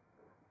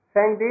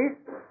 Saying this,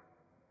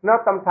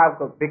 Narottam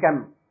Thakur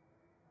became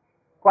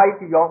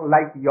quite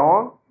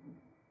young,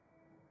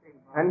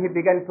 and he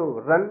began to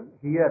run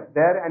here,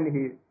 there, and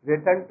he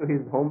returned to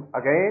his home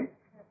again,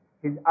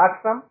 his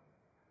ashram,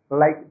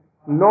 like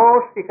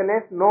no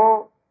sickness,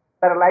 no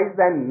paralysis,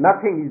 and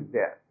nothing is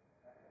there.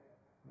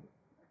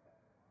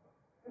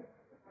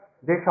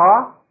 They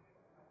saw,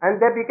 and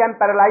they became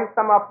paralyzed,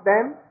 some of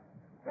them,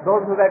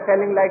 those who were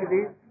telling like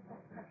this,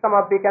 some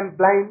of became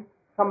blind,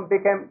 some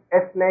became a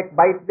snake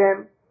bite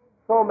them,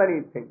 so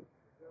many things.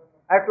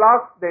 At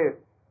last they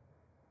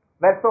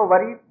were so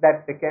worried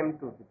that they came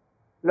to the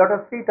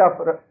lotus feet of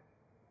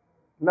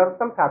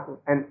Narottam Thakur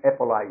and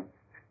apologized.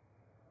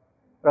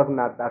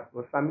 Raghunath Das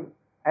Goswami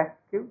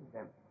excused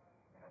them.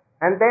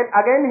 And then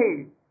again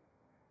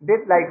he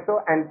did like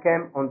so and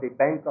came on the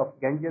bank of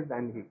Ganges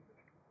and he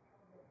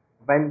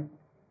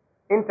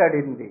entered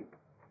in the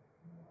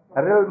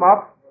realm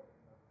of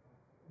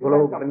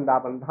Golok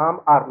Vrindavan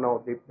Dham or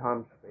Navadvip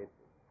Dham space.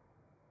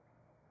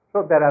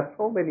 So there are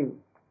so many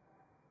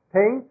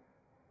things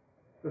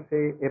to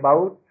say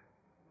about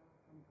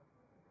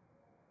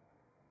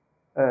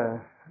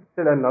Srila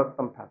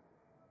Narottam Thakur.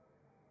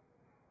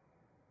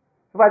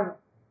 He was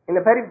in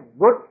a very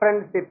good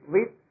friendship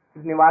with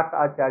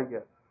Srinivasa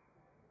Acharya,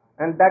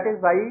 and that is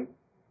why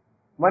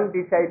one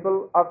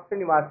disciple of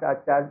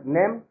Srinivasa Acharya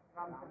named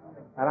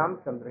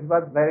Ramchandra, he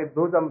was very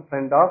bosom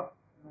friend of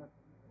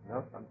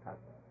Narottam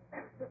Thakur.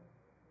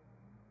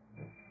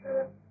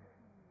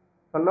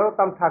 So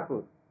Narottam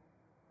Thakur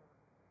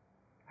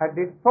had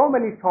did so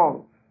many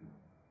songs.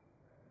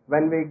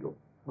 When we go,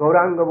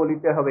 Gauranga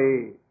bolite have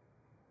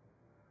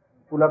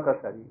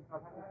Pulaka Sari,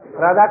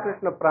 Radha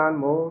Krishna Pran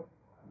Mo,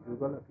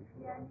 Jugala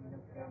Krishna,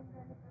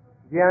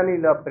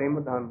 Jnani La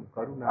Premadhan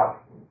Karuna,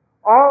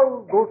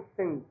 all those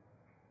things,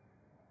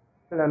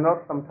 Srila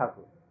Narottam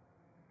Thakur.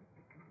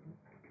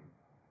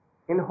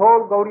 In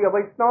whole Gaudiya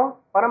Vaishnava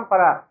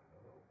Parampara,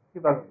 he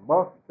was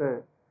most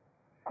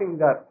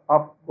singer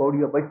of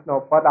Gaudiya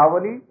Vaishnava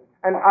Padavali,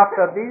 and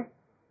after this,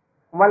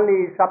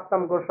 only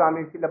Saptam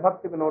Goswami Srila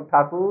Bhakti Vinod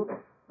Thakur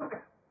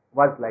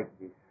was like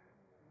this.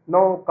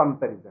 No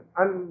comparison,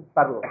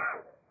 unparalleled.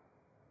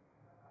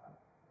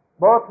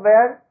 Both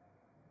were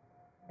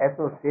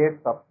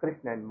associates of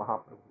Krishna and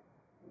Mahaprabhu.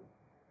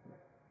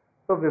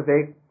 So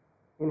Vivek,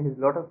 in his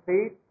lotus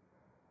feet,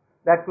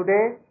 that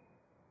today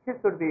he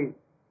should be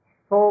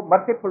so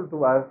merciful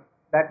to us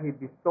that he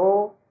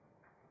bestow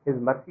his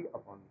mercy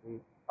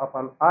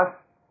upon us.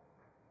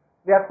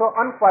 We are so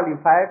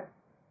unqualified,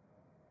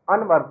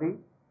 unworthy,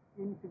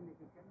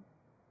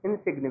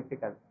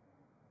 insignificant.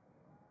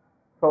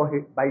 So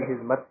by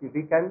his mercy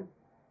we can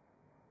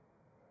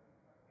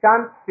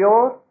chant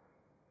pure,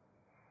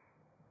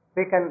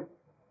 we can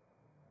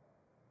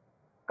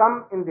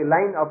come in the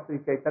line of Sri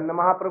Chaitanya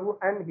Mahaprabhu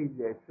and his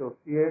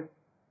associates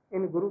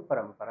in Guru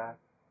Parampara,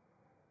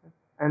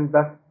 and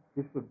thus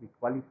we should be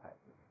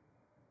qualified.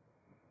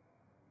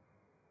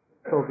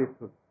 So we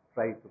should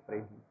try to pray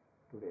him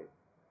today.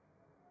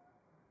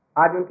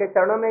 आज उनके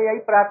चरणों में यही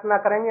प्रार्थना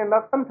करेंगे,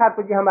 नरोत्तम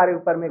ठाकुर जी हमारे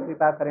ऊपर में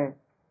कृपा करें,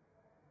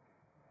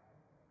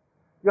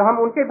 जो हम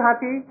उनके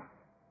भांति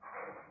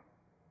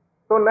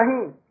तो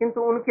नहीं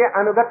किंतु उनके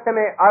अनुगत्य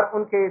में और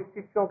उनके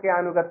शिष्यों के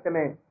अनुगत्य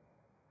में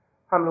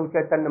हम लोग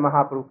चैतन्य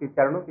महाप्रभु की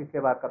चरणों की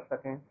सेवा कर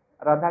सकें,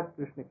 राधा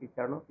कृष्ण की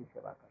चरणों की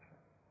सेवा कर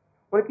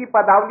सकें, उनकी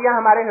पदावलियां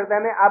हमारे हृदय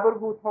में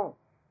आविर्भूत हों.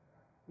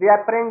 We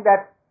are praying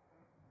that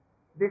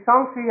the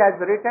songs he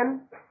has written,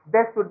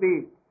 they should be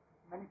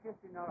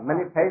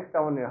manifest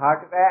on your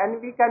heart,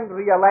 and we can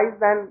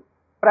realize and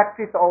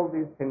practice all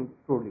these things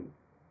truly.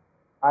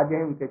 आज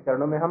उनके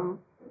चरणों में हम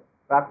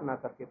प्रार्थना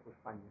करके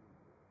पुष्पांजलि.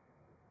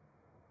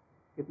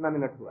 कितना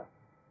मिनट हुआ?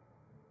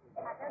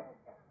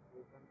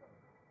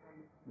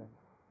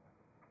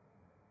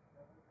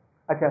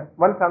 अच्छा,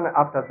 one song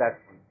after that.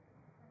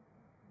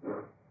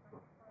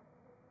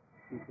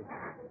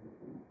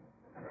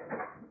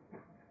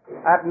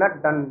 I have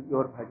not done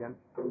your bhajan.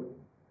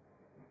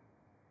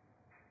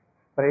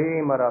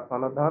 Prem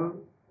Ratan Dhan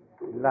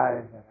लाए.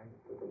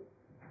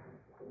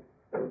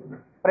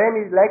 Prem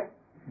is like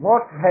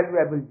most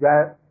valuable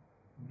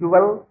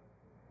jewel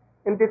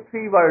in the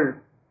three worlds,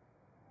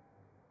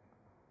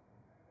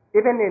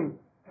 even in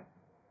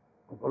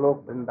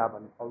Golok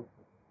Vrindavan also.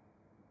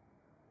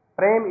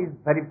 Prem is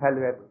very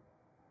valuable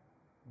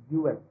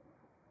jewel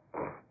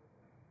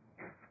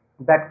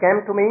that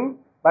came to me,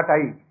 but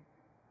I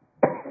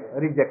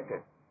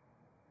rejected.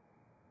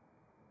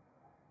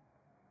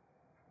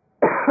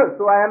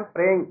 So I am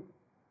praying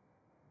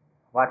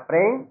What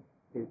praying?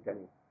 He is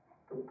telling.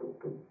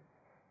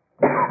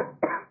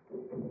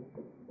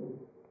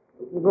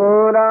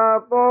 Gora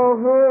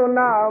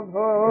pohuna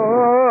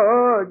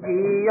bhojiya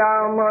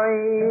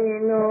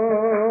mainu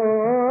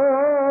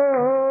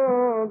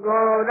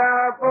Gora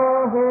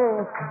pohu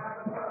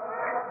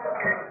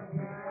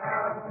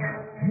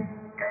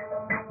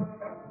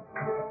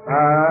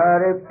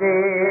Ar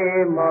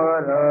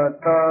premar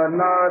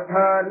tana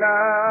dhana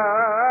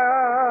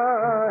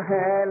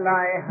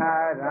helai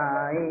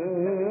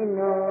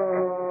harainu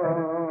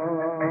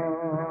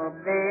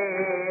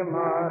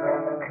premar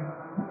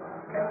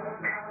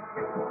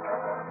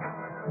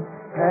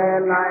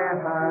helai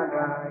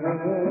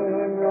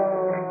harainu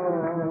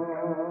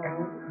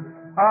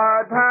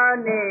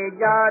adhane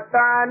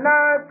jatana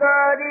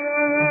kari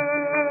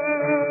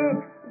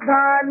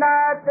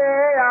dhanate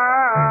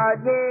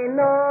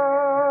agino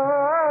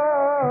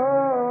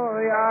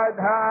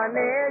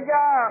adhane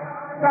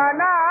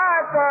jatana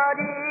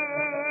kari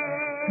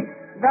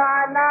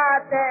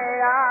dhanate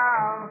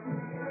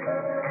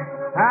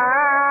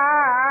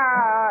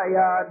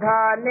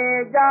adhane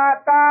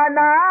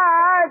jatana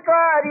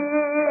kari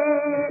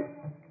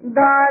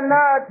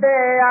dhanate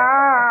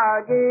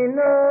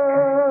agino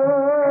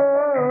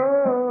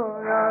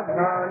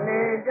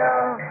adhane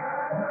jatana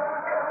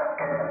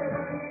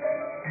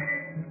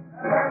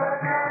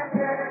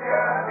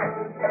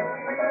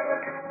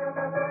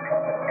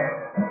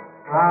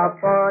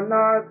आपन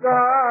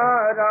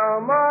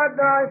करम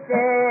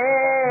दशे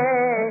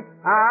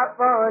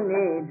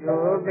आपनी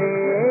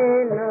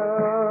डूबेनु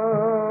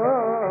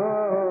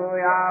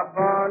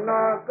आपन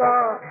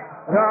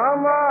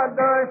करम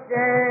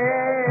दशे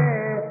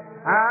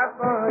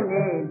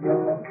आपनी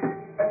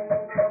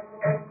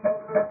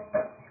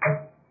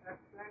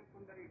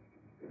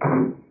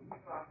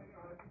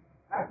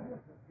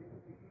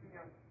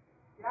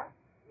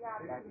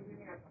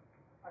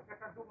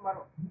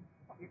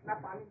इतना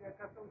पानी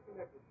देकर तो उसी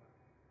में डूब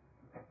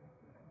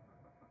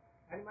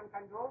एनिमल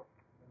कैन गो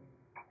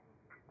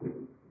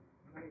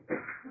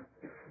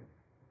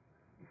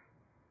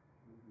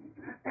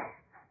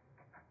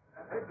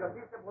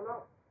जल्दी से बोलो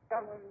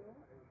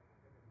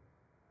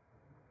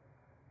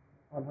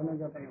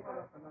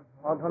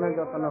अधने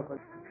जतन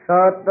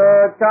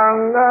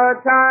सत्संग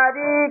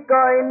छाड़ी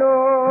कैनु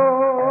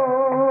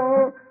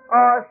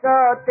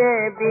असते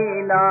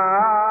बिना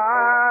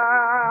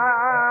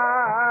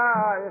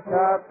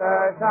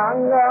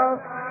सत्संग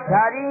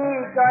छाड़ी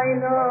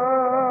कैनु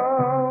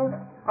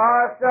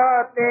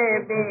असते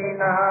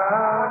बिना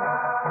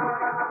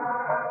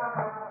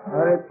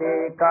हरते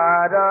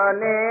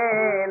कारणे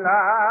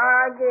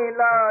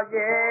लागिल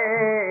जे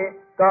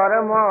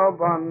कर्म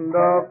बंद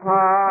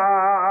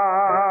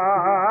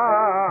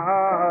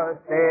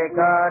फासे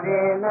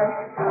कारण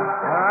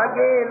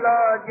लागिल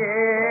जे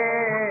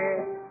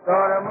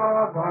कर्म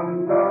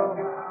बंद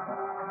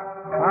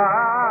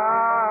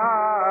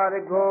फार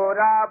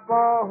गोरा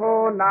बहु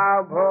ना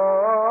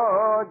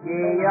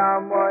भोजिया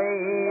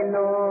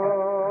मैनु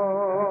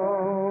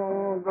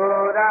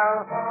गोरा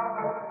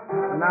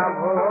ना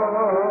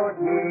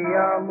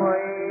भोजिया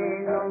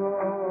मैनु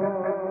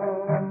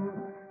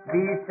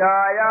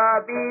विषय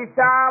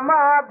विषम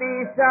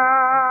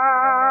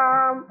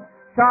विषम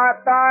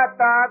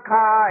सतत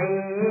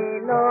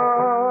खाइनो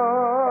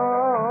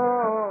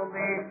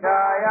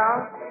विषय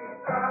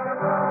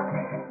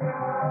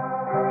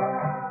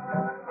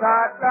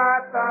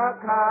सतत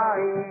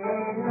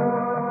खाइनो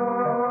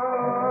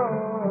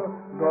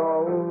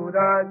गौर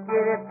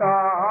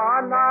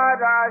कीर्तन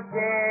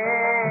रसे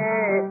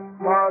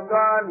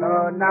मगन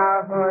न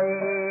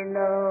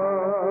होइनो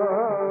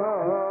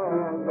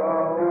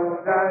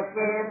गौर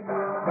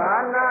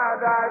कीर्तन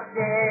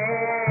रसे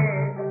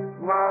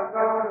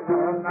मगन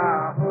न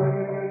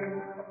होइनो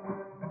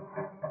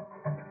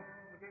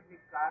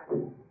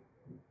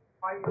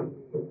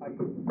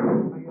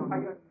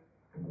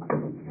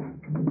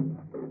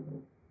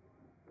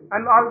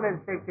I'm always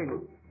seeking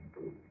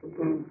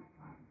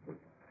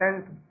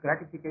sense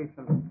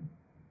gratification.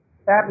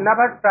 I have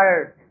never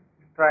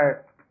tried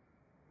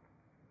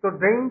to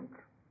drink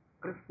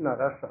Krishna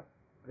rasa,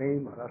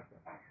 prema rasa.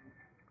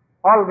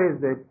 Always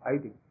they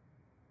fighting.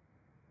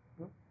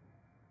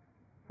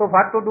 So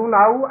what to do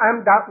now? I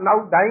am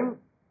now dying.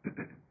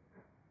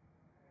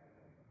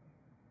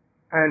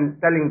 And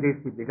telling this,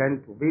 he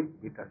began to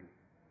weep bitterly.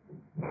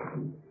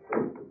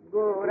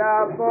 गोरा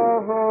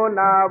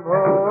बहुना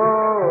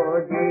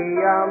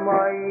भोजिया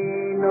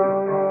मैनु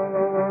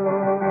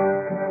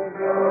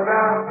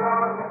गोरा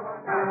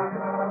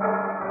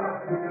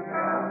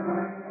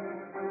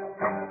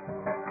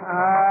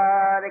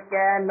আর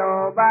কেন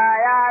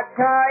বায়া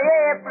ছয়ে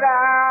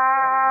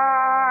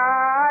প্রাণ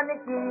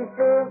কি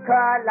সুখ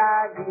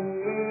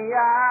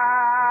লাগিয়া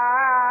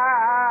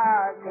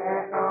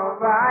কেন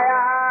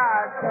বায়া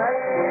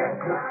ছয়ে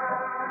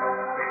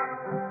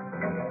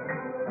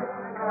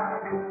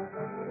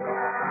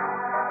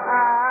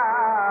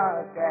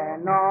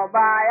কেন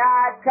বায়া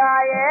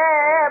ছয়ে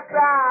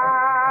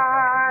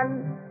প্রাণ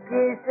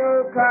কি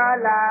সুখ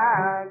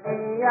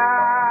লাগিয়া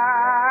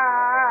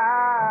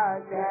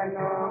কেন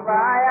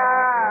বা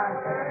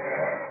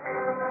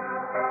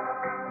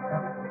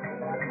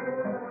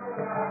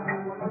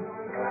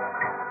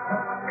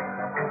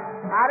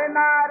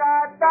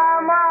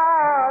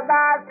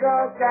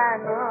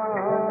কেন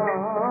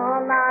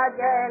না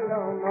গেল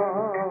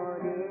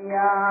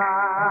মরিয়া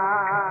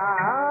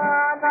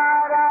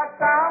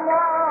নরতম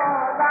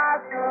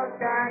দাস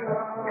কেন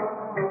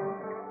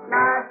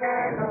না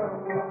গেল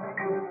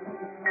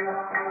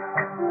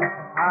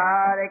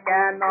আর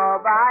কেন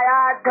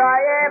বায়া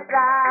ছয়ে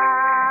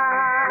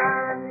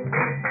প্রাণ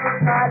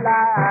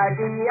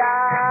লাগিয়া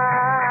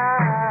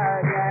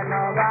কেন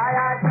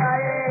বায়া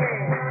ছয়ে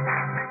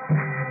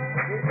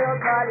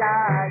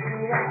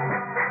লাগিয়া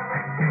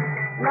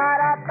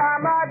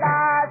নরতম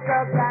দাস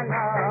কেন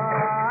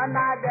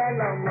না গেল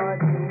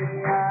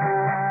মরিয়া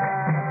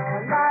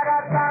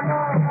নরতম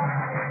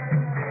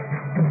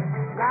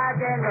না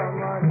গেল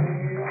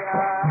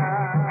মরিয়া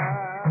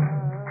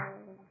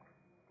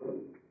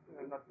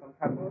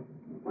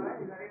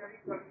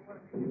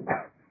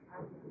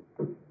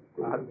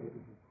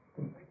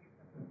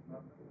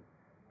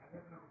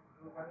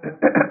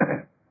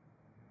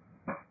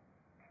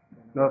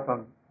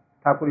Narasimha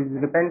Thakur is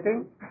repenting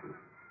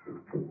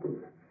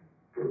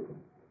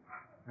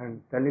and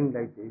telling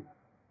like this,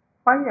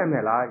 why am I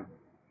alive?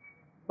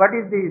 What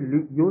is the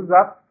use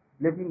of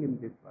living in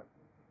this world?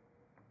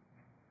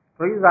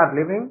 Trees are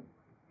living,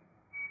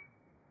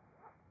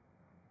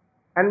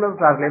 animals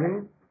are living,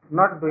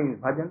 not doing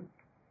bhajan,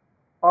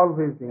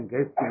 always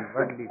engaged in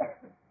worldly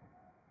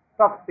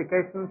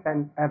intoxications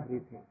and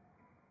everything.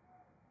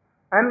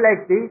 I am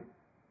like this,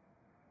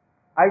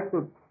 I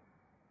should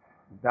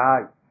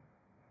die.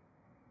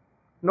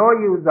 No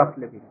use of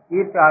living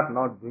if you are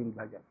not doing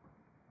bhajan.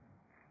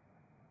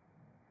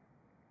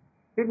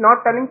 He is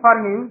not telling for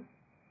him,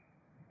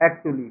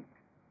 actually.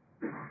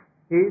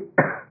 He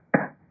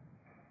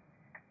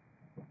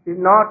is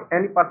not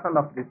any person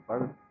of this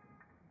world.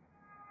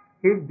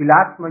 He is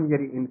Vilas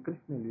Manjari in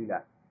Krishna Leela.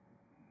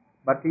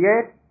 But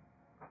yet,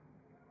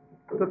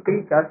 to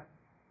teach us,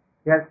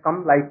 he has come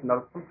like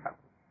Narasimha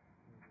Thakur.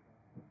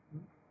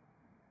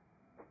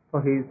 So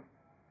he is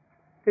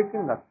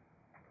teaching us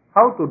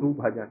how to do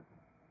bhajan.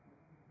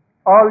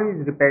 All is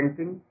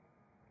repenting,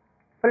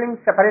 feeling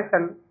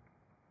separation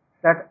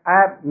that I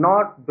am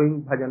not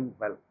doing bhajan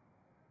well.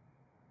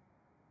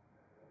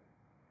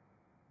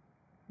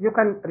 You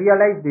can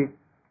realize this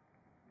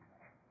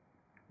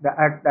that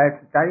at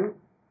that time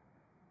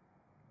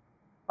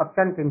of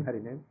chanting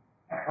Hariname,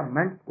 our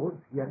mind goes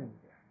here and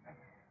there.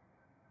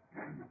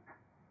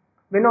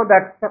 We know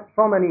that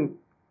so many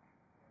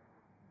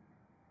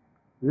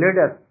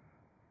leaders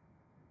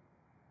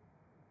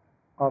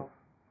of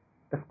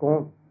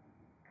ISKCON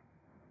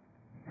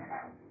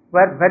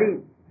were very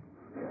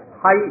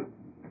high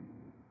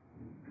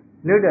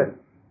leaders.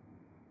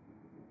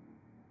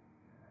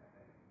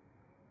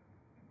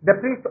 They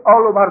preached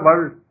all over the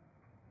world.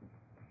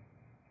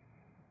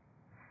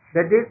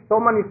 They did so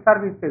many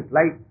services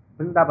like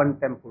Vrindavan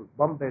temple,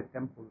 Bombay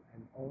temple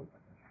and all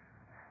others.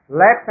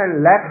 Lakhs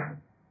and lakhs,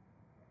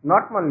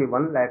 not only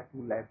 1 lakh,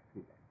 2 lakhs,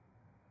 3 lakhs,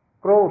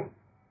 crores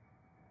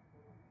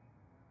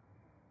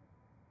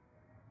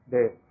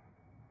they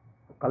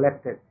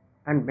collected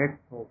and made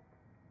soap.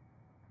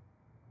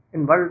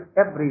 In world,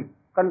 every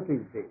country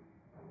is there,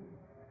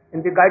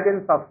 in the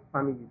guidance of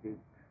Swamiji.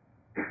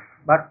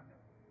 But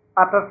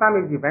after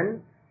Swamiji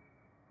went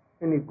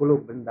in his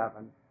Golok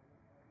Vrindavan,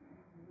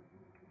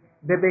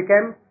 they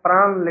became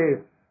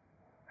pranless,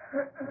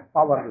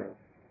 powerless,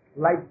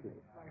 lifeless.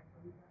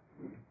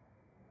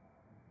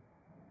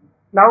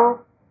 Now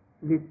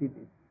we see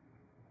this.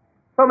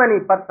 So many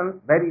persons,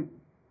 very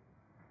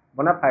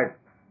bona fide,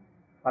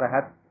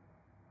 perhaps,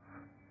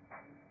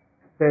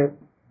 they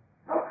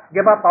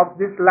give up of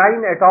this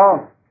line at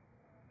all.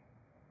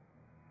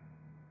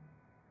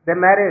 They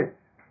married,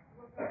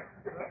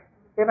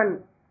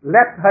 even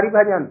left Hari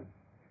Bhajan,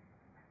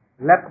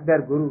 left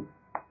their Guru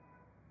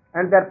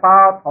and their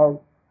path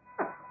also,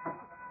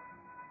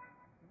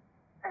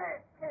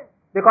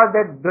 because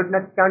they did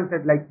not chant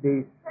it like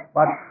this.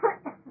 But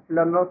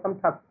Narasimha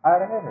Thakur aa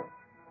rahe hain.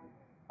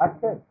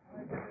 Okay.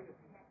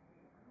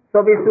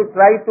 So we should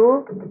try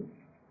to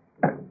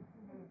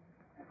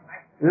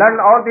learn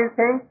all these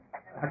things,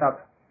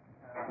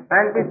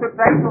 and we should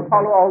try to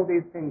follow all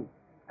these things,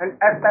 and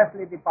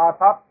especially the path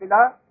of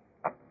Srila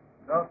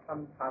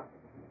Narasimha Thakur.